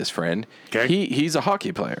have this friend. Okay. He's a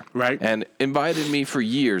hockey player. Right. And invited me for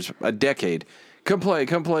years, a decade. Come play.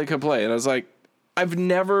 And I was like,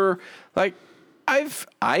 I've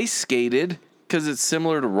ice skated because it's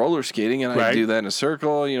similar to roller skating, and I Right. do that in a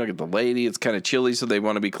circle. You know, get the lady. It's kind of chilly, so they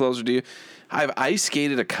want to be closer to you. I've ice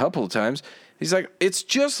skated a couple of times. He's like, it's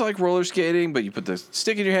just like roller skating, but you put the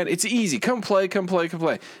stick in your hand. It's easy. Come play.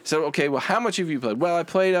 So, okay, well, how much have you played? Well, I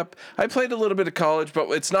played a little bit of college, but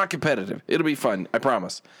it's not competitive. It'll be fun. I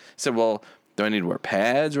promise. I said, well, do I need to wear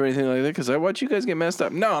pads or anything like that? Because I watch you guys get messed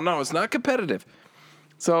up. No, it's not competitive.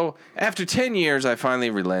 So after 10 years, I finally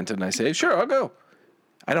relented and I say, sure, I'll go.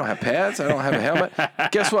 I don't have pads. I don't have a helmet.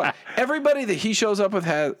 Guess what? Everybody that he shows up with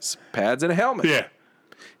has pads and a helmet. Yeah.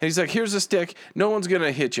 And he's like, here's a stick. No one's going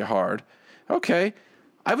to hit you hard. Okay.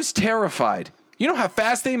 I was terrified. You know how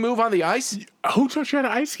fast they move on the ice? Who taught you how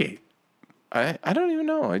to ice skate? I don't even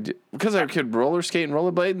know. Because I could roller skate and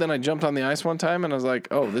rollerblade. Then I jumped on the ice one time and I was like,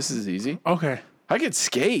 oh, this is easy. Okay. I could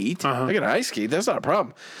skate. I can ice skate. That's not a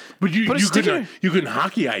problem. But you stick couldn't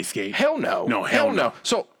hockey ice skate. Hell no. No, hell no.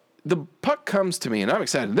 So the puck comes to me and I'm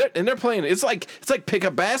excited. They're playing. It's like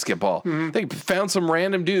pickup basketball. They found some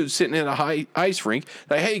random dude sitting in a high ice rink.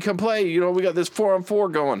 Like, hey, come play. You know, we got this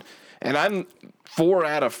 4-on-4 going. And I'm 4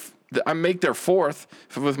 out of. I make their fourth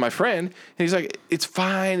with my friend. And he's like, it's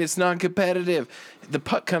fine. It's non-competitive. The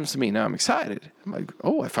puck comes to me. Now I'm excited. I'm like,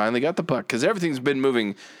 oh, I finally got the puck. Because everything's been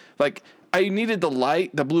moving. Like, I needed the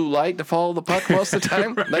blue light to follow the puck most of the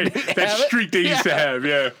time. Right. I didn't That have it. streak they used to have,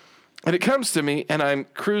 yeah. And it comes to me, and I'm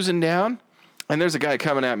cruising down, and there's a guy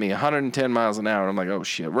coming at me 110 miles an hour. And I'm like, oh,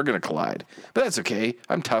 shit, we're going to collide. But that's okay.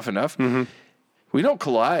 I'm tough enough. We don't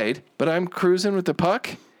collide, but I'm cruising with the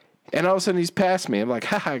puck, and all of a sudden he's past me. I'm like,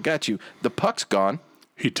 haha, I got you. The puck's gone.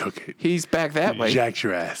 He took it. He's back that way. Jacked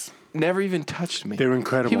your ass. Never even touched me. They're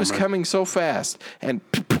incredible, He was man. coming so fast, and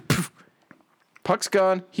puck's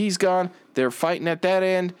gone. He's gone. They're fighting at that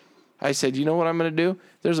end. I said, you know what I'm going to do?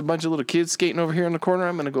 There's a bunch of little kids skating over here in the corner.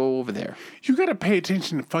 I'm going to go over there. You got to pay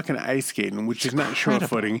attention to fucking ice skating, which is not short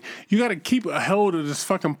footing. You got to keep a hold of this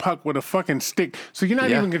fucking puck with a fucking stick, so you're not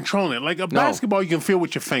Yeah. even controlling it. Like a basketball, you can feel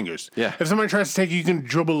with your fingers. Yeah. If somebody tries to take you can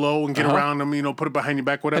dribble low and get around them. You know, put it behind your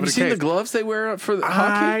back, whatever. Have you the seen case. the gloves they wear for the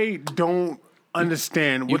hockey? I don't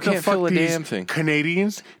understand what the can't fuck feel a these damn thing.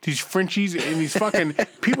 Canadians, these Frenchies, and these fucking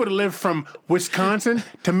people that live from Wisconsin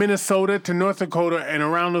to Minnesota to North Dakota and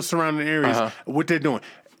around those surrounding areas, what they're doing.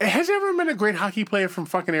 Has there ever been a great hockey player from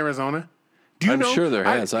fucking Arizona? Do you I'm know? sure there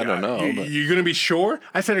has. I don't know, but- You're gonna be sure?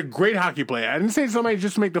 I said a great hockey player. I didn't say somebody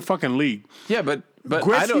just to make the fucking league. Yeah, but I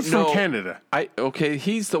Gretzky's don't know. from Canada. Okay,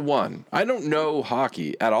 he's the one. I don't know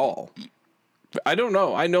hockey at all. I don't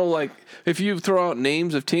know. I know, like, if you throw out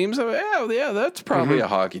names of teams, I'm like, yeah, that's probably a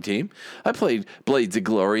hockey team. I played Blades of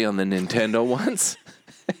Glory on the Nintendo once.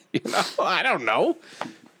 You know, I don't know.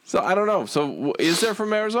 So I don't know. So is there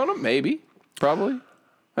from Arizona? Maybe, probably.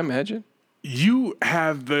 I imagine. You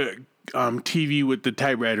have the TV with the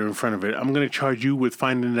typewriter in front of it. I'm going to charge you with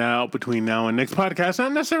finding that out between now and next podcast.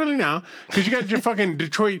 Not necessarily now, because you got your fucking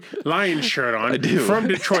Detroit Lions shirt on. I do. From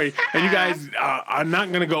Detroit. And you guys are not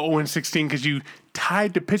going to go 0-16 because you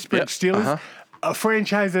tied the Pittsburgh Yep, Steelers, a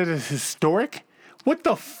franchise that is historic. What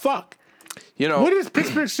the fuck? You know, What is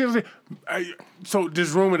Pittsburgh Steelers? So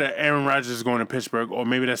there's rumor that Aaron Rodgers is going to Pittsburgh, or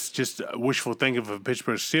maybe that's just wishful thinking for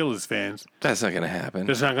Pittsburgh Steelers fans. that's not going to happen.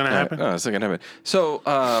 That's not going to happen? No, it's not going to happen. So,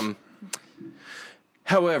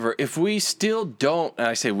 however, if we still don't, and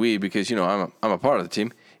I say we because, you know, I'm a part of the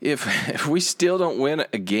team. If we still don't win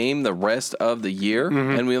a game the rest of the year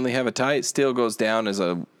and we only have a tie, it still goes down as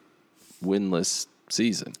a winless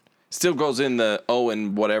season. Still goes in the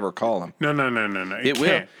and whatever column. No. It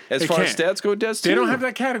will. As far as stats go, it does too. They don't have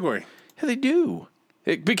that category. Yeah, they do.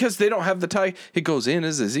 Because they don't have the tie. It goes in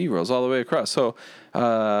as the zeros all the way across. So,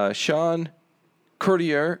 Sean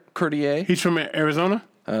Courtier. He's from Arizona?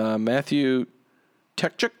 Matthew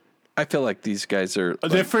Tekchuk. I feel like these guys are.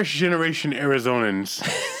 They're first generation Arizonans.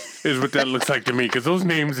 Is what that looks like to me, because those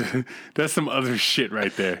names, that's some other shit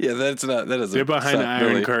right there. Yeah, that's not. That is. They're behind the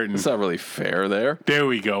Iron Curtain. It's not really fair there. There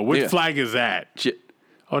we go. What flag is that?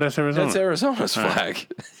 Oh, that's Arizona. That's Arizona's flag.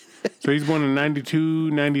 So he's born in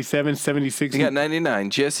 92, 97, 76. He got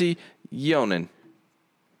 99. Jesse Yonan.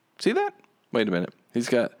 See that? Wait a minute. He's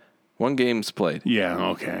got 1 game's played. Yeah,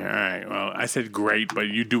 okay. All right. Well, I said great, but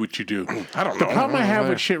you do what you do. I don't know. The problem I have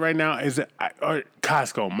with shit right now is that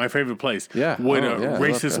Costco, my favorite place. Yeah. Would Oh, a yeah, I love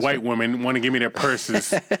racist Costco. white women want to give me their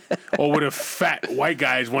purses, or would a fat white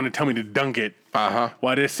guys want to tell me to dunk it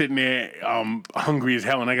while they're sitting there hungry as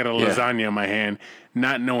hell and I got a lasagna in my hand,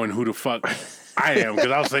 not knowing who the fuck I am,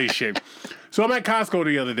 because I'll say shit. So I'm at Costco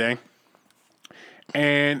the other day,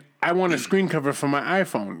 and I want a screen cover for my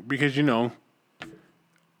iPhone because, you know,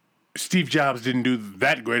 Steve Jobs didn't do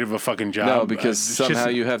that great of a fucking job. No, because It's somehow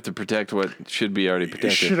just- you have to protect what should be already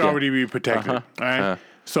protected. it should Yeah. already be protected. All right.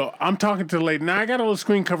 So I'm talking to the lady. Now I got a little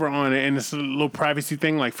screen cover on it, and it's a little privacy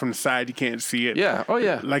thing. Like from the side, you can't see it. Yeah. Oh,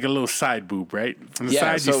 yeah. Like a little side boob, right? From the Yeah,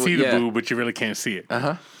 side, you so, see the yeah. boob, but you really can't see it.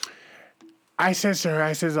 I says to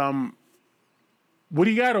her, what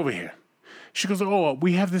do you got over here? She goes, oh,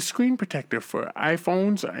 we have this screen protector for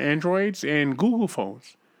iPhones, Androids, and Google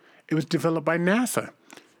phones. It was developed by NASA.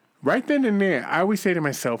 Right then and there, I always say to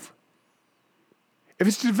myself, if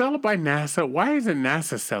it's developed by NASA, why isn't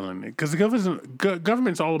NASA selling it? Because the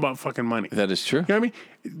government's all about fucking money. That is true. You know what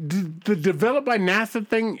I mean? The developed by NASA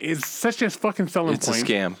thing is such a fucking selling It's a point.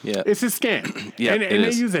 scam. Yeah. It's a scam. Yeah, and it they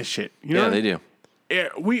is. use that shit. You know? Yeah, they do. Yeah,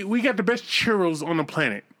 we got the best churros on the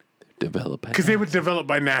planet Develop. because they were developed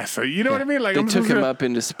by NASA. You know what I mean? Like They I'm took supposed him to- up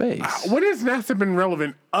into space. When has NASA been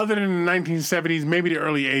relevant other than the 1970s, maybe the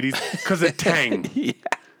early 80s, because of Tang?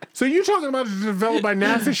 So you talking about the developed by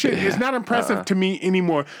NASA shit is not impressive to me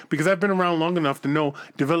anymore because I've been around long enough to know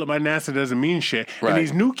developed by NASA doesn't mean shit. Right. And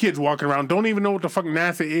these new kids walking around don't even know what the fuck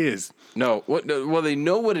NASA is. No. Well, they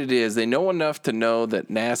know what it is. They know enough to know that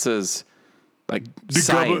NASA's like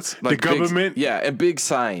science, the like government? Yeah, and big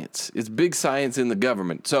science. It's big science in the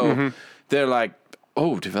government. So they're like,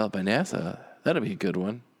 oh, developed by NASA. That'll be a good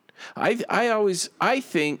one. I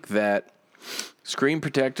think that screen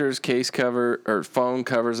protectors, case cover, or phone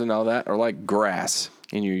covers and all that are like grass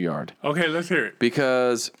in your yard. Okay, let's hear it.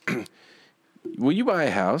 Because when you buy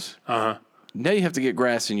a house, now you have to get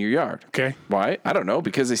grass in your yard. Okay. Why? I don't know.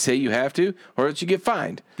 Because they say you have to, or else you get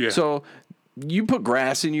fined. Yeah. So you put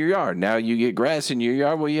grass in your yard. Now you get grass in your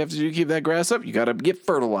yard. What you have to do to keep that grass up? You got to get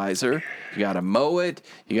fertilizer. You got to mow it.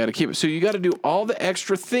 You got to keep it. So you got to do all the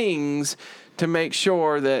extra things to make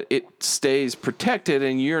sure that it stays protected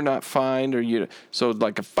and you're not fined or you. So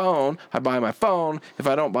like a phone, I buy my phone. If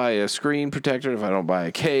I don't buy a screen protector, if I don't buy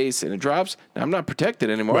a case and it drops, I'm not protected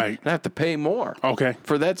anymore. Right. And I have to pay more. Okay.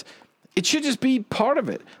 For that, it should just be part of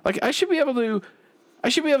it. Like I should be able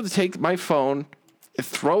to take my phone,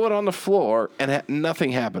 throw it on the floor, and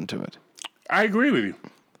nothing happen to it. I agree with you.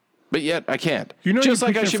 But yet I can't. You know, just you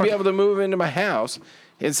like pick I your should be fuck- able to move into my house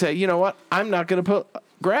and say, you know what, I'm not going to put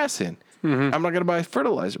grass in. I'm not going to buy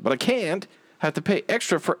fertilizer, but I can't. I have to pay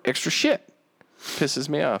extra for extra shit. Pisses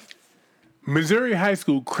me off. Missouri High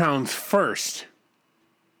School crowns first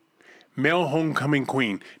male homecoming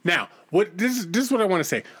queen. Now, this is what I want to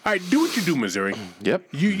say. All right, do what you do, Missouri. Yep.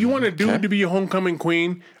 You want a dude to be your homecoming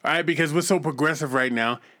queen, all right? Because we're so progressive right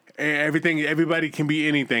now. Everybody can be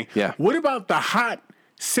anything. Yeah. What about the hot,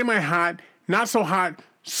 semi-hot, not so hot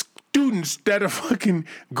students that are fucking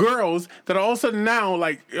girls that are all of a sudden now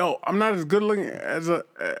like, yo, I'm not as good looking as a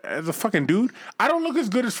fucking dude. I don't look as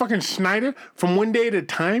good as fucking Schneider from One Day at a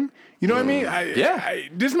Time. You know what I mean?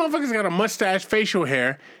 This motherfucker's got a mustache, facial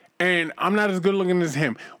hair, and I'm not as good looking as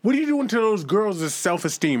him. What are you doing to those girls'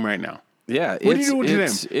 self-esteem right now? Yeah. What are you doing to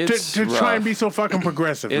them to try and be so fucking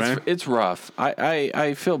progressive, man? It's rough.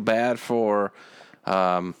 I feel bad for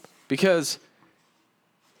because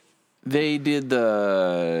they did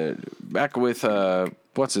the back with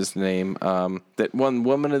what's his name that won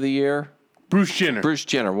Woman of the Year Bruce Jenner. Bruce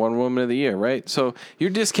Jenner, one woman of the year, right? So you're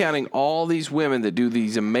discounting all these women that do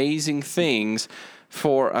these amazing things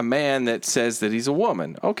for a man that says that he's a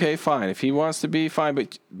woman. Okay, fine. If he wants to be, fine.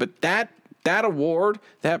 But that award,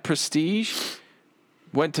 that prestige,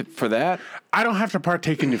 went for that. I don't have to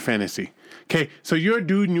partake in your fantasy. Okay, so you're a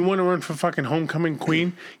dude and you want to run for fucking homecoming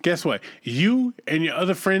queen. Guess what? You and your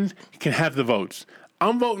other friends can have the votes.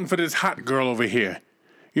 I'm voting for this hot girl over here.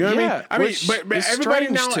 You know what Yeah, I mean? which But is everybody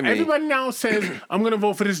strange now, to me. everybody now says I'm gonna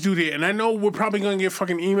vote for this dude here, and I know we're probably gonna get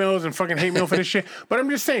fucking emails and fucking hate mail for this shit. But I'm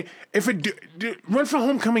just saying, if run for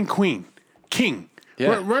homecoming queen, king.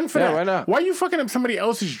 Yeah. Run for Yeah, that. why not? Why are you fucking up somebody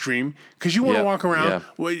else's dream? Because you want to Yeah, walk around yeah.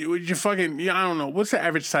 with your fucking, I don't know, what's the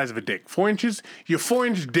average size of a dick? 4 inches? Your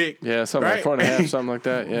 4-inch dick. Yeah, something right? like 4.5, something like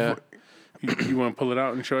that. Yeah. You want to pull it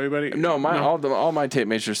out and show everybody? No, all my tape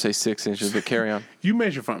measures say 6 inches, but carry on. You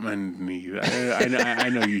measure from my knee. I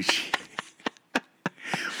know you.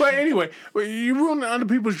 But anyway, you ruin other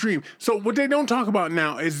people's dream. So what they don't talk about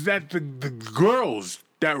now is that the girls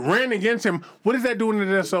that ran against him, what is that doing to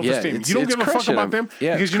their self-esteem? it's- You don't it's give a fuck crushing about them. them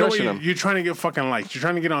Yeah, because it's you know what? crushing them. You're trying to get fucking likes. You're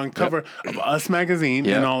trying to get on cover of Us magazine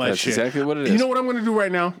Yep, and all that that's shit. exactly what it You is. know what I'm going to do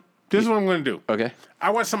right now? This is what I'm going to do. Okay.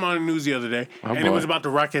 I watched something on the news the other day, and it boy. was about the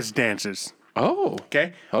Rockettes dancers. Oh.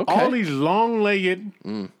 Okay? Okay. All these long-legged,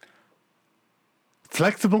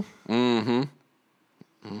 flexible,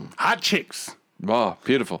 hot chicks. Oh,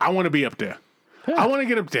 beautiful. I want to be up there. I want to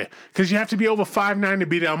get up there because you have to be over 5'9" to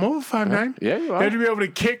be there. I'm over 5'9". Yeah, you You are. have to be able to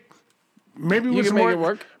kick. Maybe with can some make work. it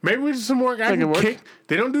work. Maybe with some work, I Make it can work. kick.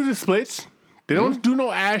 They don't do the splits. They don't do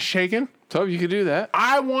no ass shaking. So you could do that.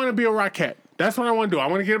 I want to be a Rockette. That's what I want to do. I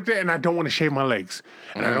want to get up there, and I don't want to shave my legs.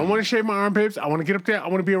 And I don't want to shave my armpits. I want to get up there. I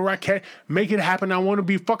want to be a Rockette. Make it happen. I want to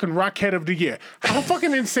be fucking Rockette of the year. How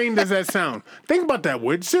fucking insane does that sound? Think about that,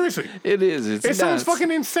 Wood. Seriously. It is. It sounds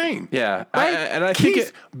fucking insane. Yeah. Right? And I think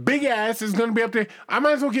Keith's big ass is going to be up there. I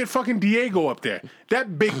might as well get fucking Diego up there.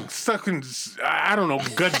 That big fucking, I don't know,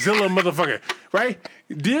 Godzilla motherfucker. Right?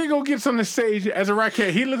 Diego gets on the stage as a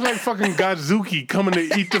Rockette. He looks like fucking Godzuki coming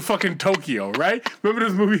to eat the fucking Tokyo, right? Remember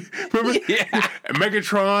this movie? Remember? Yeah.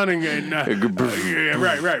 Megatron and yeah,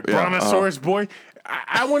 right. Brontosaurus boy.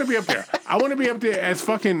 I want to be up there. I want to be up there as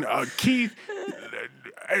fucking Keith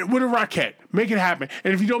with a Rockette. Make it happen.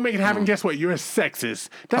 And if you don't make it happen, guess what? You're a sexist.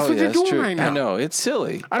 That's what you're doing right now. I know. It's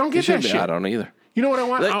silly. I don't get You shouldn't that be- shit. I don't either. You know what I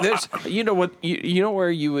want? You know what? You know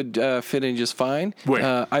where you would fit in just fine.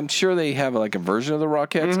 Where? I'm sure they have like a version of the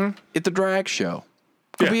Rockettes at the drag show.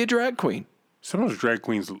 Go Yeah. be a drag queen. Some of those drag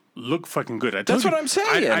queens look fucking good. That's what I'm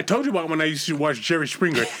saying. I told you about when I used to watch Jerry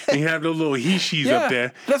Springer and he had those little he-she's Yeah, up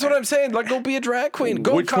there. that's what I'm saying. Like, go be a drag queen.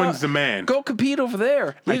 Go Which one's the man? Go compete over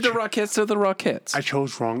there. Leave the Rockettes to the Rockettes. I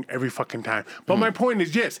chose wrong every fucking time. But my point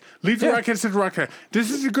is, yes, leave the Yeah. Rockettes to the Rockettes.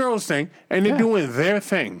 This is the girls' thing, and they're doing their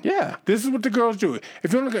thing. Yeah. This is what the girls do.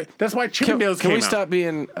 If you look at, that's why Chippendales Can came we out. stop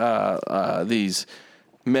being these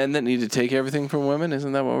men that need to take everything from women?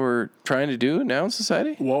 Isn't that what we're trying to do now in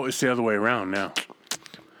society? Well, it's the other way around now.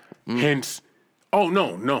 Hence,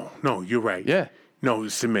 no, you're right. Yeah. No,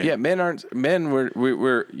 it's the men. Yeah, men.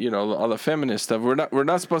 We're all the feminist stuff. We're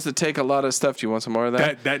not supposed to take a lot of stuff. Do you want some more of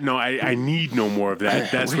that? No, I need no more of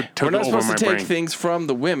that. That's what We're took not over supposed my to take brain. things from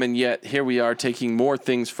the women, yet here we are taking more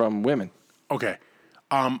things from women Okay.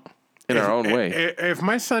 in our own way. If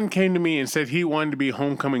my son came to me and said he wanted to be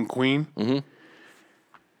homecoming queen,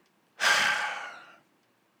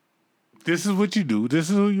 this is what you do. This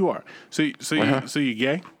is who you are. So you're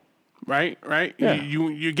gay, right? Yeah.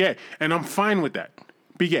 You're gay, and I'm fine with that.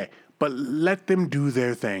 Be gay, but let them do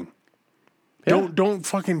their thing. Yeah. Don't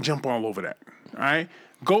fucking jump all over that. All right.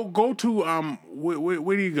 Go to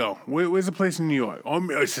where do you go? Where's the place in New York? Oh,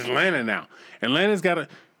 it's Atlanta now. Atlanta's got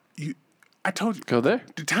I told you. Go there.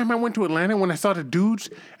 The time I went to Atlanta when I saw the dudes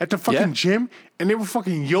at the fucking gym and they were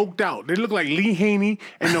fucking yoked out. They looked like Lee Haney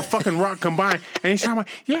and the fucking Rock combined. And he's talking about,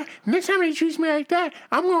 yeah, next time he treats me like that,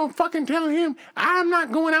 I'm going to fucking tell him I'm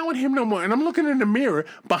not going out with him no more. And I'm looking in the mirror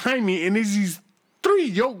behind me and there's these 3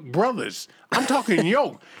 yoked brothers. I'm talking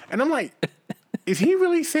yoked. And I'm like, is he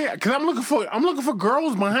really saying? Because I'm looking for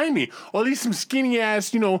girls behind me, or at least some skinny ass,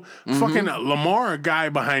 fucking Lamar guy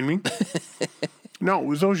behind me. No, it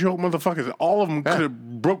was those yoked motherfuckers. All of them could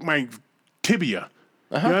have broke my tibia.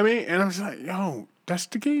 You know what I mean? And I'm just like, yo, that's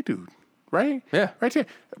the gay dude, right? Yeah. right there.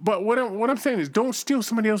 But what I'm saying is, don't steal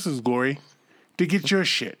somebody else's glory to get your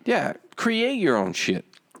shit. Yeah, create your own shit.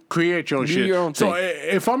 Create your own shit. your own so thing.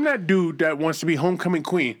 if I'm that dude that wants to be homecoming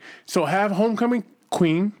queen, so have homecoming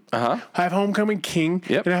queen, have homecoming king,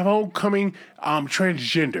 Yep. and have homecoming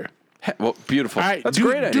transgender. Well, beautiful. All right, That's a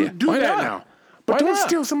great idea. Do Why that not? now. But Why don't not?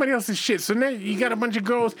 steal somebody else's shit. So now you got a bunch of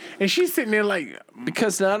girls, and she's sitting there like,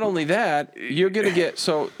 Because not only that, you're gonna get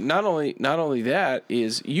not only that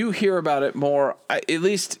is you hear about it more. At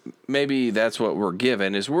least maybe that's what we're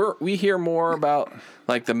given is we hear more about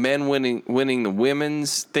like the men winning the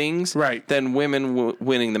women's things Right. than women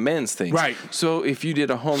winning the men's things. Right. So if you did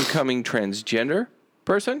a homecoming transgender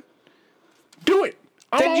person, do it.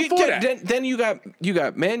 I'm all for that. then you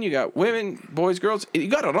got men, you got women, boys, girls. You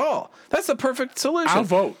got it all. That's the perfect solution. I'll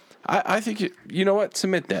vote. I think you know what?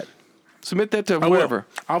 Submit that. Submit that to I will. whoever.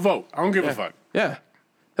 I'll vote. I don't give a fuck. Yeah,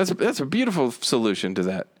 that's a beautiful solution to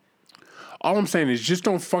that. All I'm saying is just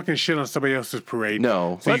don't fucking shit on somebody else's parade.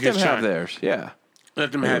 No, so let you them can have shine. theirs. Yeah,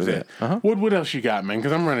 Let them have with that. that. Uh-huh. What else you got, man?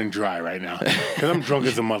 Because I'm running dry right now. Because I'm drunk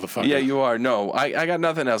as a motherfucker. yeah, you are. No, I got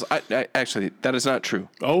nothing else. I actually that is not true.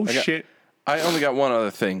 Oh, I got- shit. I only got one other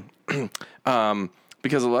thing.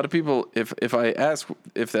 Because a lot of people, if I ask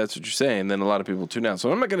if that's what you're saying, then a lot of people tune out.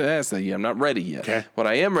 So I'm not going to ask that yet. I'm not ready yet. Okay. What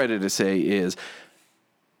I am ready to say is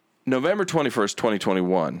November 21st,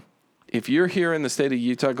 2021. If you're here in the state of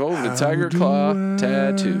Utah, go over to Tiger Claw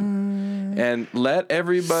Tattoo and let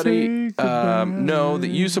everybody know that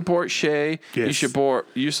you support Shay. Yes.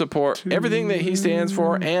 You support everything that he stands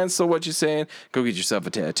for. And so what you're saying, go get yourself a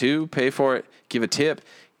tattoo, pay for it, give a tip.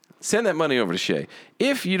 Send that money over to Shay.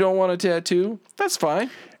 If you don't want a tattoo, that's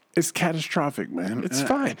fine. It's catastrophic, man. It's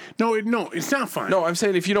fine. No, it's not fine. No, I'm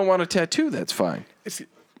saying if you don't want a tattoo, that's fine. It's,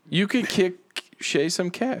 You could kick Shay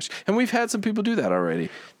some cash. And we've had some people do that already.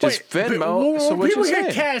 Just wait, but Venmo. So what people you're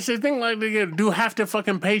get saying. cash, they think like they do half their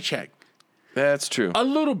fucking paycheck. That's true. A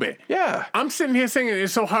little bit. Yeah. I'm sitting here saying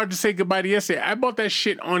it's so hard to say goodbye to yesterday. I bought that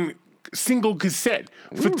shit on single cassette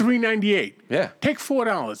for $3.98. Yeah. Take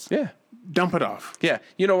 $4. Yeah. Dump it off. Yeah.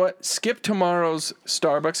 You know what? Skip tomorrow's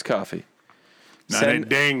Starbucks coffee. No, Send-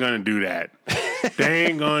 they ain't gonna do that. They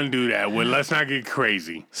ain't gonna do that. Well, let's not get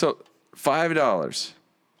crazy. So $5.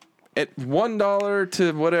 At $1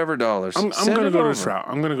 to whatever dollars. I'm Send gonna it go over. this route.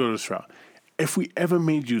 I'm gonna go this route. If we ever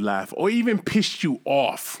made you laugh or even pissed you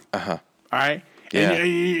off, all right, Yeah.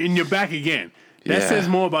 and you're back again, that Yeah. says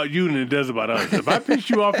more about you than it does about us. If I pissed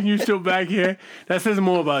you off and you're still back here, that says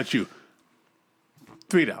more about you.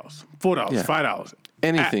 $3, $4, Yeah. $5.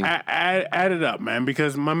 Anything. Add it up, man,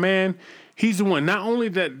 because my man, he's the one. Not only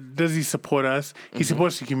that does he support us, he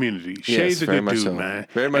supports the community. Shay's a very good much dude, so. man.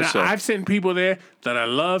 Very much And so. I've sent people there that I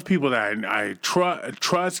love, people that I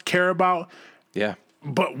trust, care about. Yeah.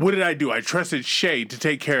 But what did I do? I trusted Shay to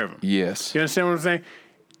take care of him. Yes. You understand what I'm saying?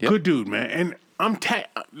 Yep. Good dude, man. And I'm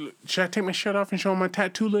should I take my shirt off and show him my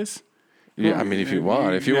tattoo list? Yeah, I mean, if you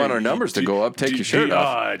want. If you want our numbers to go up, take your shirt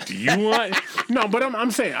off. Do you want? No, but I'm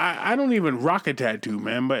saying I don't even rock a tattoo,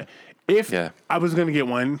 man. But if Yeah. I was gonna get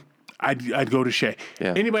one, I'd go to Shay.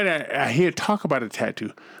 Yeah. Anybody I hear talk about a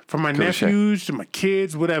tattoo, from my to Shay. nephews to my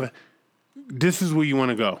kids, whatever, this is where you want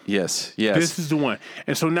to go. Yes. Yes. This is the one.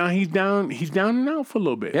 And so now he's down and out for a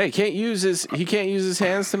little bit. Yeah, he can't use his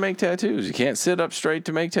hands to make tattoos. He can't sit up straight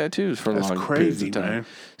to make tattoos for That's long periods crazy, of time. man.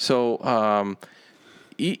 So,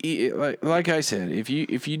 like I said, if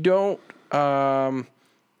you don't want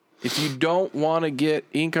to get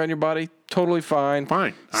ink on your body, totally fine.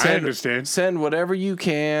 Fine. I understand. Send whatever you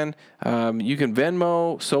can. You can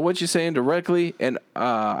Venmo. So what you're saying directly, and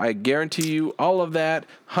I guarantee you, all of that,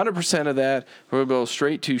 100% of that, will go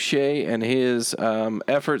straight to Shay and his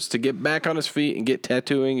efforts to get back on his feet and get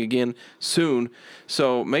tattooing again soon.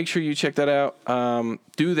 So make sure you check that out.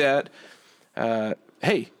 Do that.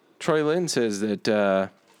 Hey, Troy Lynn says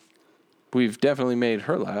that we've definitely made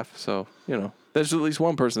her laugh. So, there's at least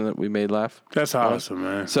one person that we made laugh. That's awesome,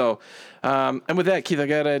 man. So, and with that, Keith, I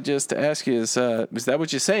gotta just ask you: is that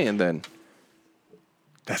what you're saying then?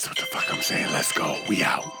 That's what the fuck I'm saying. Let's go. We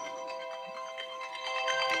out.